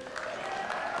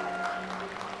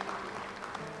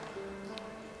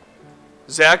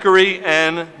 Zachary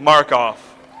N. Markoff.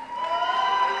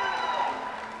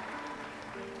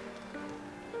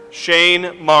 Shane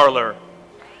Marler.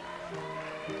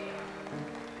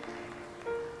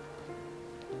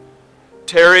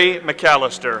 Terry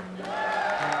McAllister.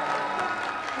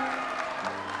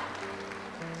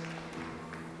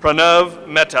 Pranav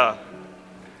Mehta.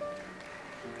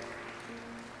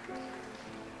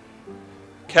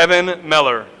 Kevin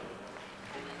Meller.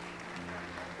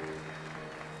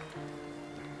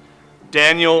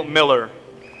 Daniel Miller.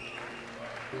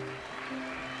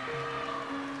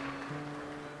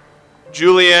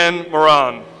 Julianne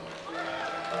Moran.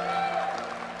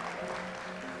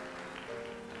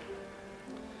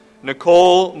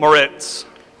 Nicole Moritz.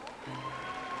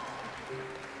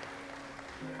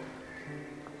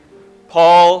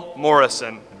 Paul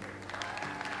Morrison.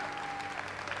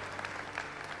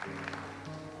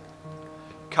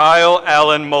 Kyle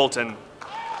Allen Moulton.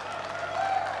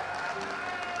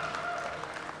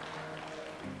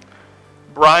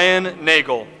 Brian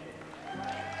Nagel.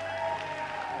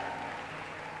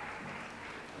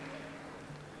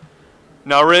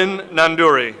 Narin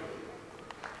Nanduri.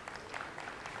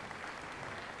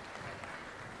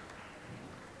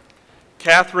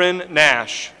 Catherine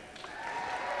Nash.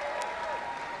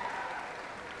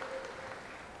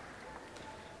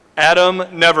 Adam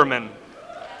Neverman.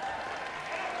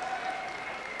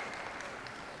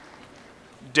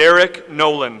 Derek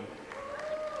Nolan.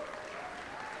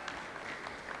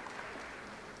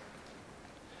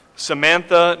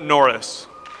 Samantha Norris.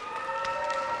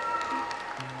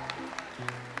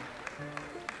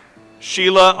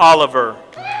 Sheila Oliver.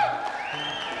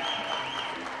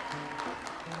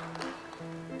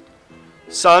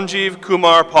 Sanjeev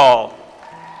Kumar Paul.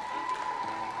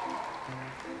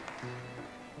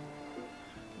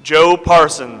 Joe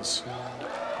Parsons.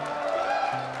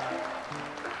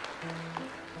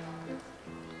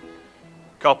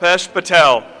 Kalpesh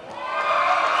Patel.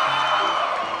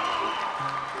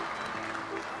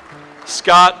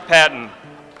 Scott Patton.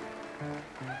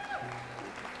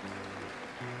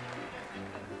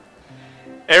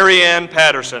 Ariane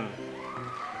Patterson.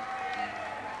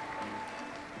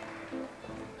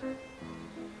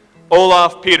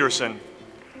 Olaf Peterson.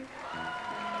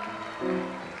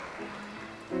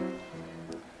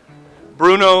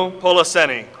 Bruno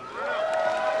Poliseni.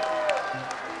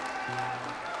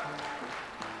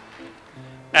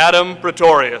 Adam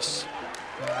Pretorius.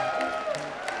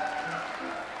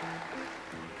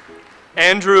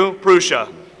 Andrew Prussia.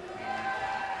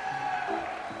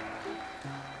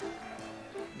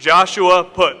 Joshua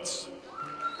Putz.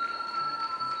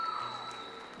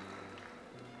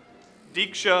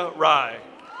 Deeksha Rai.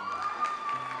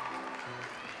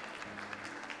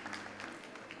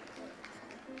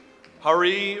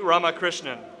 Hari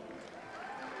Ramakrishnan.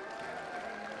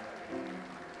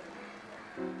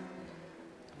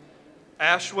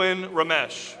 Ashwin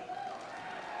Ramesh.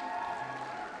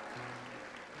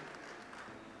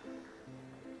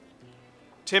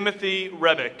 Timothy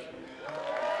Rebick.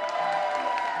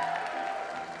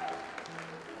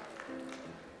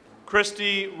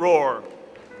 Christy Rohr.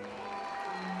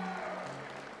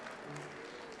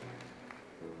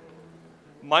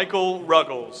 Michael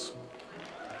Ruggles.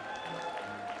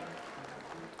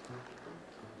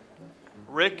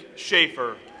 Rick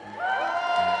Schaefer.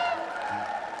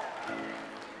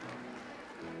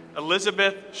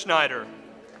 Elizabeth Schneider.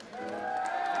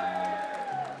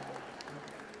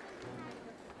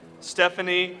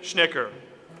 Stephanie Schnicker.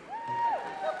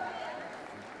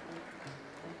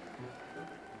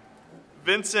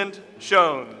 Vincent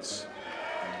Shones.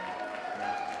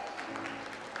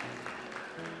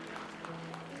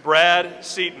 Brad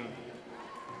Seaton.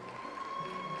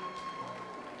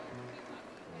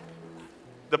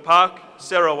 Deepak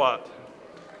Sarawat.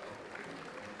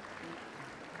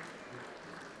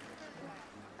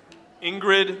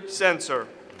 Ingrid Sensor.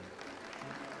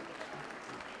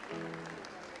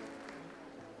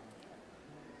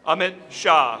 Amit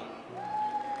Shah.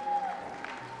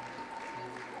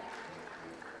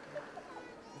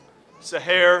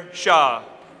 Saher Shah.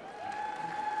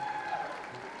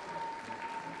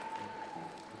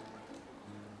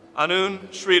 Anun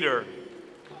Sridhar.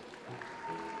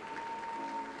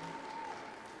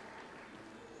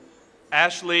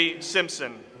 Ashley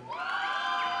Simpson.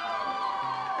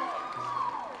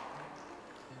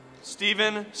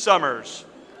 Stephen Summers.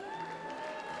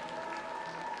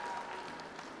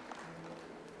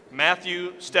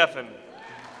 Matthew Steffen.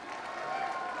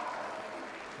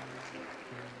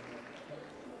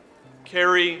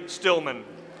 Carrie Stillman.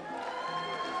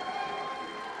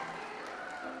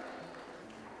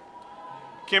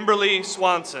 Kimberly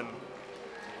Swanson.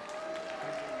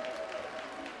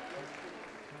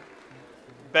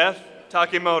 Beth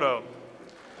Takimoto.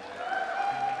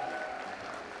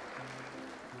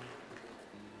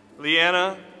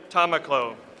 Leanna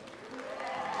Tamaklo.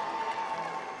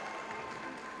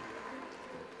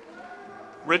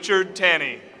 Richard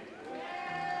Tanney.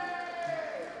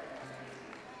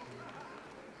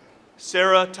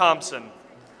 Sarah Thompson.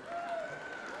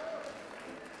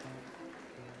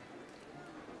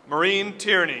 Maureen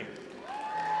Tierney.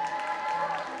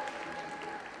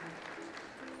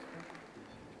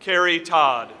 Carrie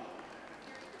Todd.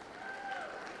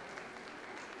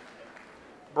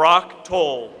 Brock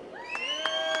Toll.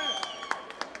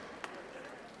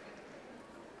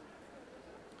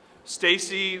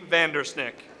 Stacy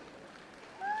Vandersnick.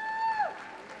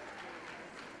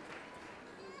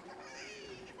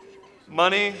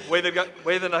 Money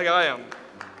Weathanagayam.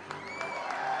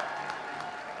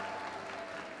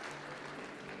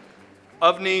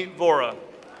 Avni Vora.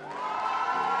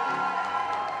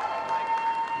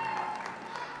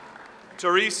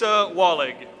 Teresa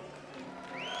Wallig.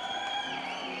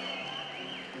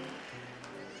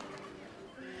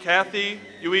 Kathy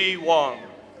Yui Wong.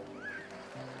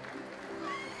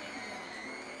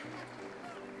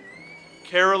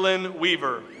 Carolyn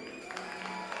Weaver.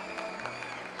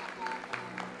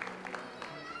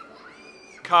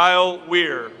 Kyle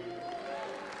Weir.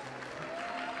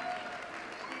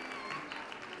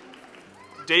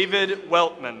 David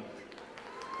Weltman.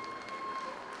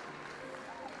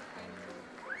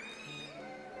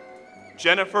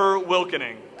 Jennifer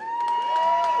Wilkening.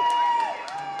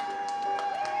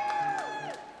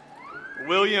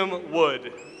 William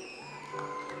Wood.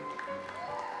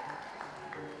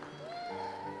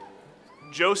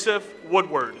 Joseph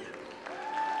Woodward.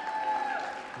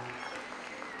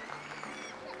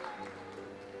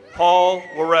 Paul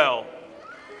Worrell.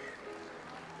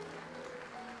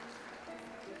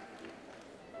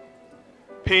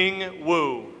 Ping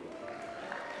Wu.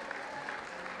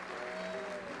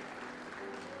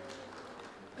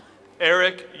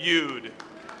 Eric Yude.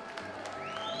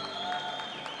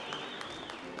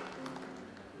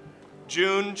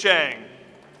 June Chang.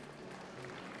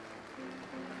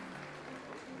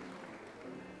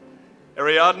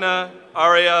 Ariadna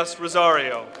Arias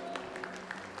Rosario.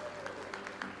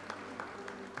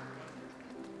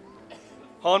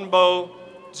 Honbo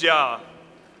Jia.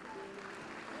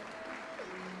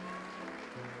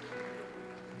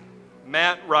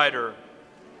 Matt Ryder.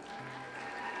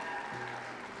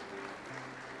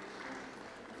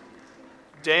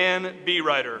 Dan B.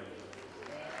 Ryder.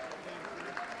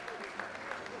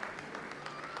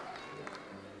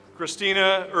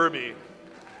 Christina Irby.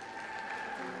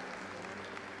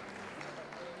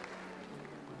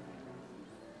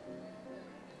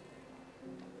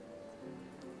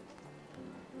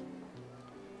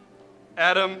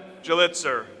 Adam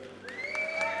Jalitzer.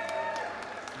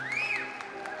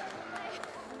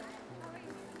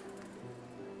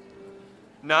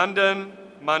 Nandan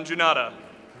Manjunata.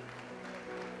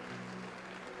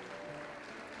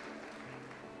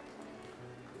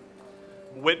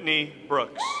 Whitney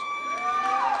Brooks.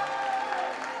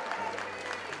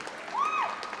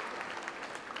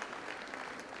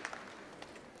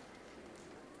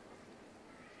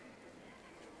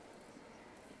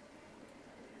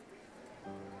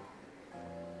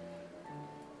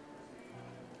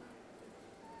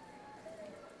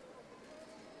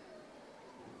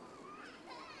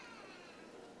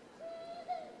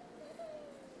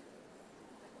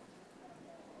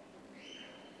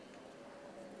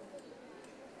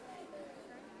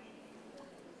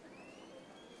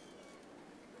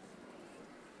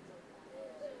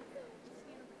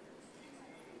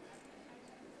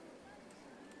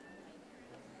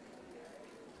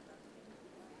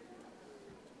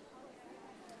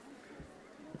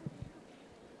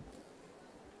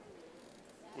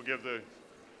 We'll give the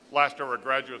last of our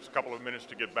graduates a couple of minutes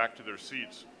to get back to their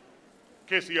seats. In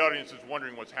case the audience is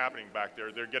wondering what's happening back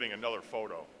there, they're getting another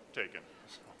photo taken.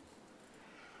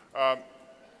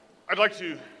 I'd like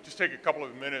to just take a couple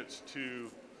of minutes to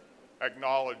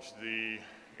acknowledge the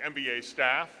MBA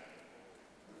staff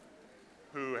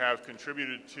who have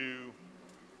contributed to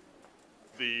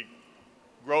the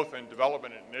growth and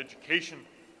development and education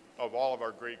of all of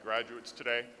our great graduates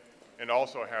today, and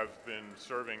also have been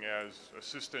serving as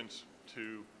assistants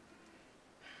to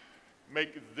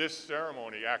make this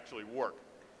ceremony actually work.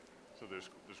 So there's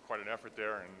quite an effort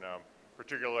there, and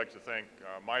particularly like to thank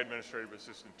my administrative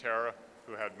assistant, Tara,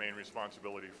 who had main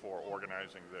responsibility for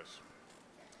organizing this.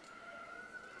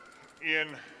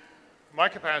 In my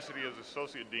capacity as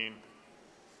Associate Dean,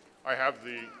 I have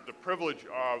the privilege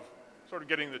of sort of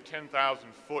getting the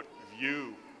 10,000-foot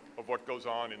view of what goes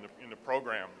on in the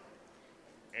program.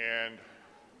 And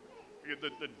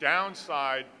the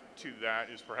downside to that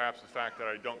is perhaps the fact that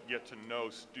I don't get to know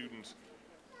students,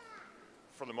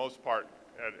 for the most part,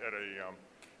 at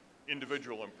a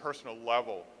individual and personal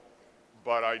level,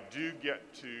 but I do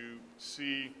get to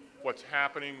see what's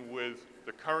happening with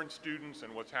the current students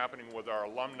and what's happening with our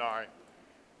alumni,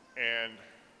 and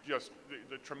just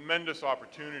the tremendous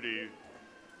opportunity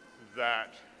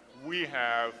that we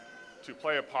have to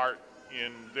play a part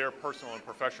in their personal and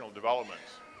professional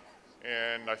developments.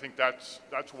 And I think that's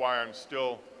why I'm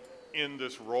still in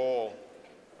this role,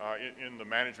 in the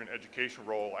management education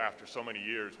role after so many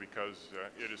years, because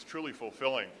it is truly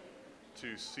fulfilling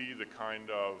to see the kind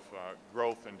of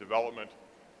growth and development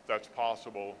that's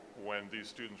possible when these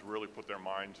students really put their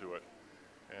mind to it.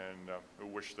 And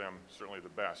we wish them certainly the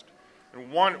best.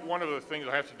 And one of the things,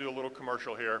 I have to do a little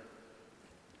commercial here,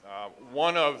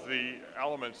 one of the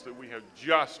elements that we have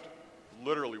just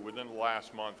literally within the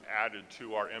last month added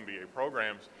to our MBA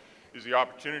programs is the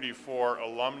opportunity for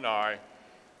alumni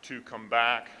to come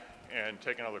back and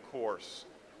take another course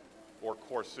or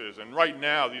courses. And right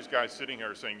now, these guys sitting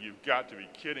here are saying, you've got to be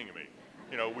kidding me.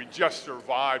 You know, we just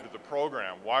survived the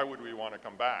program. Why would we want to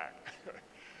come back?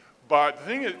 But the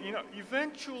thing is, you know,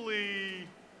 eventually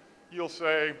you'll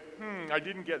say, I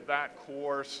didn't get that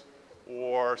course,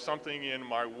 or something in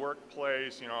my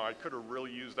workplace, you know, I could have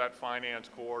really used that finance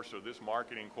course or this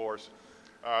marketing course.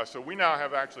 So we now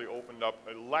have actually opened up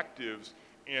electives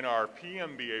in our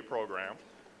PMBA program,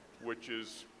 which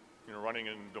is, you know, running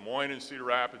in Des Moines and Cedar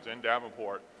Rapids and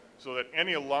Davenport, so that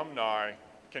any alumni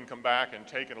can come back and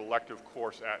take an elective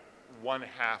course at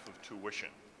 1/2 of tuition.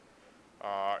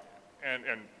 And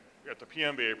at the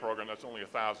PMBA program, that's only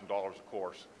 $1,000 a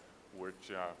course,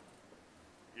 which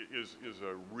is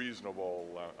a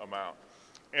reasonable amount.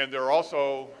 And there are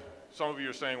also, some of you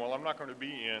are saying, well, I'm not going to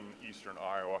be in Eastern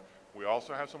Iowa. We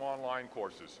also have some online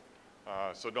courses.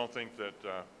 So don't think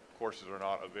that courses are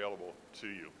not available to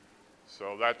you.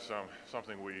 So that's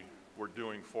something we're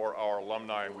doing for our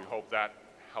alumni, and we hope that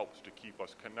helps to keep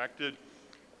us connected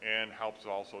and helps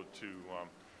also to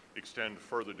extend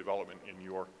further development in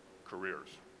your careers.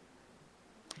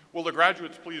 Will the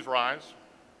graduates please rise?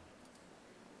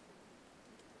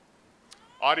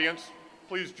 Audience,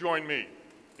 please join me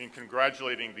in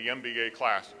congratulating the MBA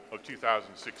class of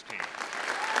 2016.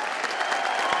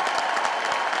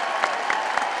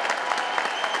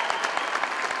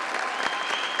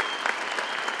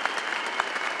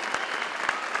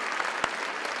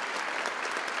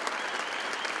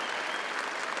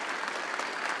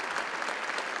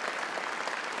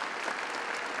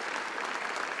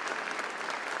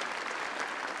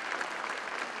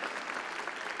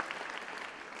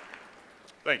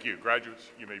 Thank you. Graduates,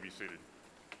 you may be seated.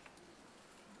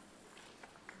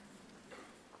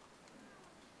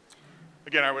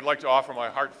 Again, I would like to offer my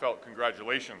heartfelt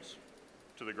congratulations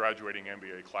to the graduating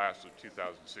MBA class of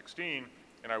 2016,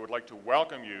 and I would like to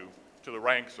welcome you to the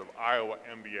ranks of Iowa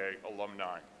MBA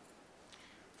alumni.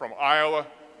 From Iowa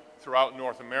throughout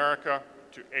North America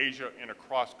to Asia and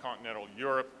across continental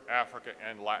Europe, Africa,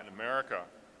 and Latin America,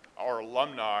 our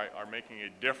alumni are making a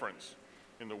difference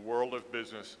in the world of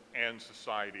business and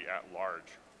society at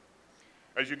large.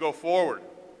 As you go forward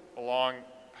along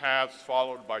paths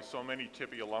followed by so many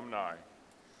Tippie alumni,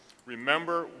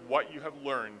 remember what you have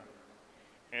learned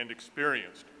and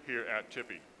experienced here at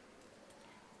Tippie,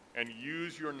 and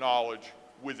use your knowledge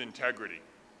with integrity.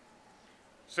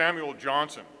 Samuel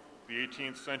Johnson, the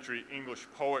 18th century English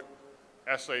poet,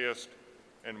 essayist,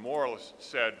 and moralist,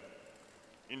 said,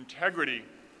 "Integrity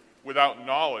without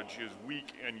knowledge is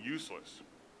weak and useless,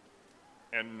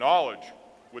 and knowledge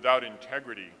without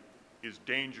integrity is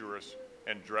dangerous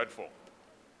and dreadful."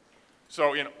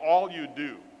 So in all you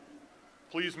do,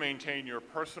 please maintain your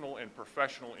personal and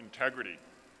professional integrity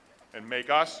and make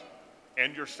us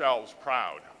and yourselves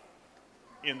proud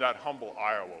in that humble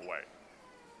Iowa way.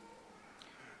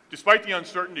 Despite the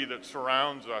uncertainty that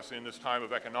surrounds us in this time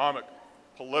of economic,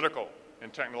 political,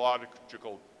 and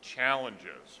technological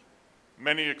challenges,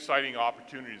 many exciting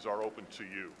opportunities are open to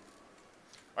you.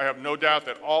 I have no doubt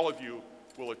that all of you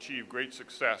will achieve great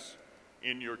success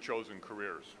in your chosen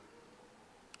careers.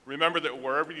 Remember that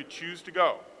wherever you choose to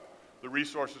go, the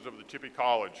resources of the Tippie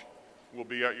College will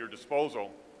be at your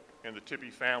disposal, and the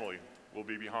Tippie family will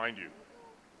be behind you.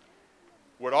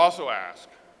 Would also ask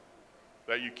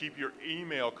that you keep your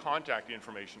email contact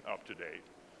information up to date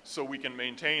so we can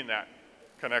maintain that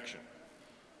connection.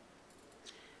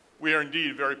 We are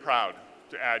indeed very proud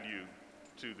to add you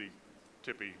to the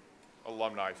Tippie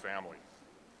alumni family.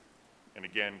 And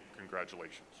again,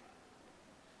 congratulations.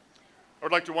 I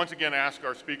would like to once again ask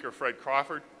our speaker, Fred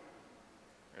Crawford,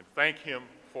 and thank him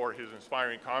for his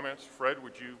inspiring comments. Fred,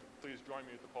 would you please join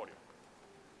me at the podium?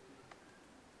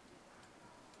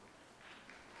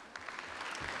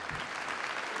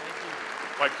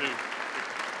 I'd like to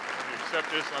accept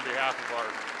this on behalf of our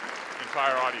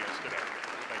entire audience today.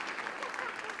 Thank you.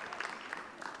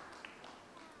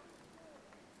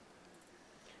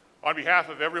 On behalf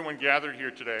of everyone gathered here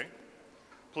today,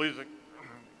 please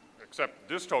accept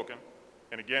this token.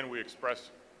 And again, we express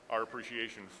our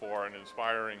appreciation for an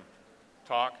inspiring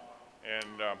talk.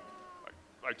 And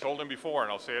I told him before,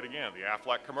 and I'll say it again, the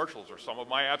Aflac commercials are some of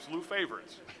my absolute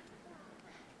favorites.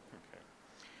 Okay.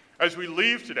 As we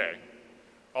leave today,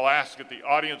 I'll ask that the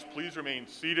audience please remain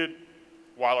seated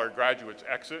while our graduates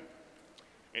exit.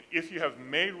 And if you have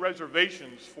made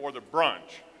reservations for the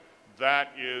brunch,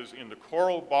 that is in the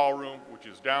Coral Ballroom, which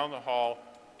is down the hall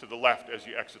to the left as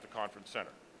you exit the conference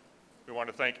center. We want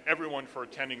to thank everyone for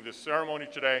attending this ceremony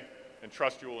today and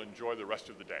trust you will enjoy the rest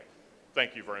of the day.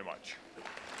 Thank you very much.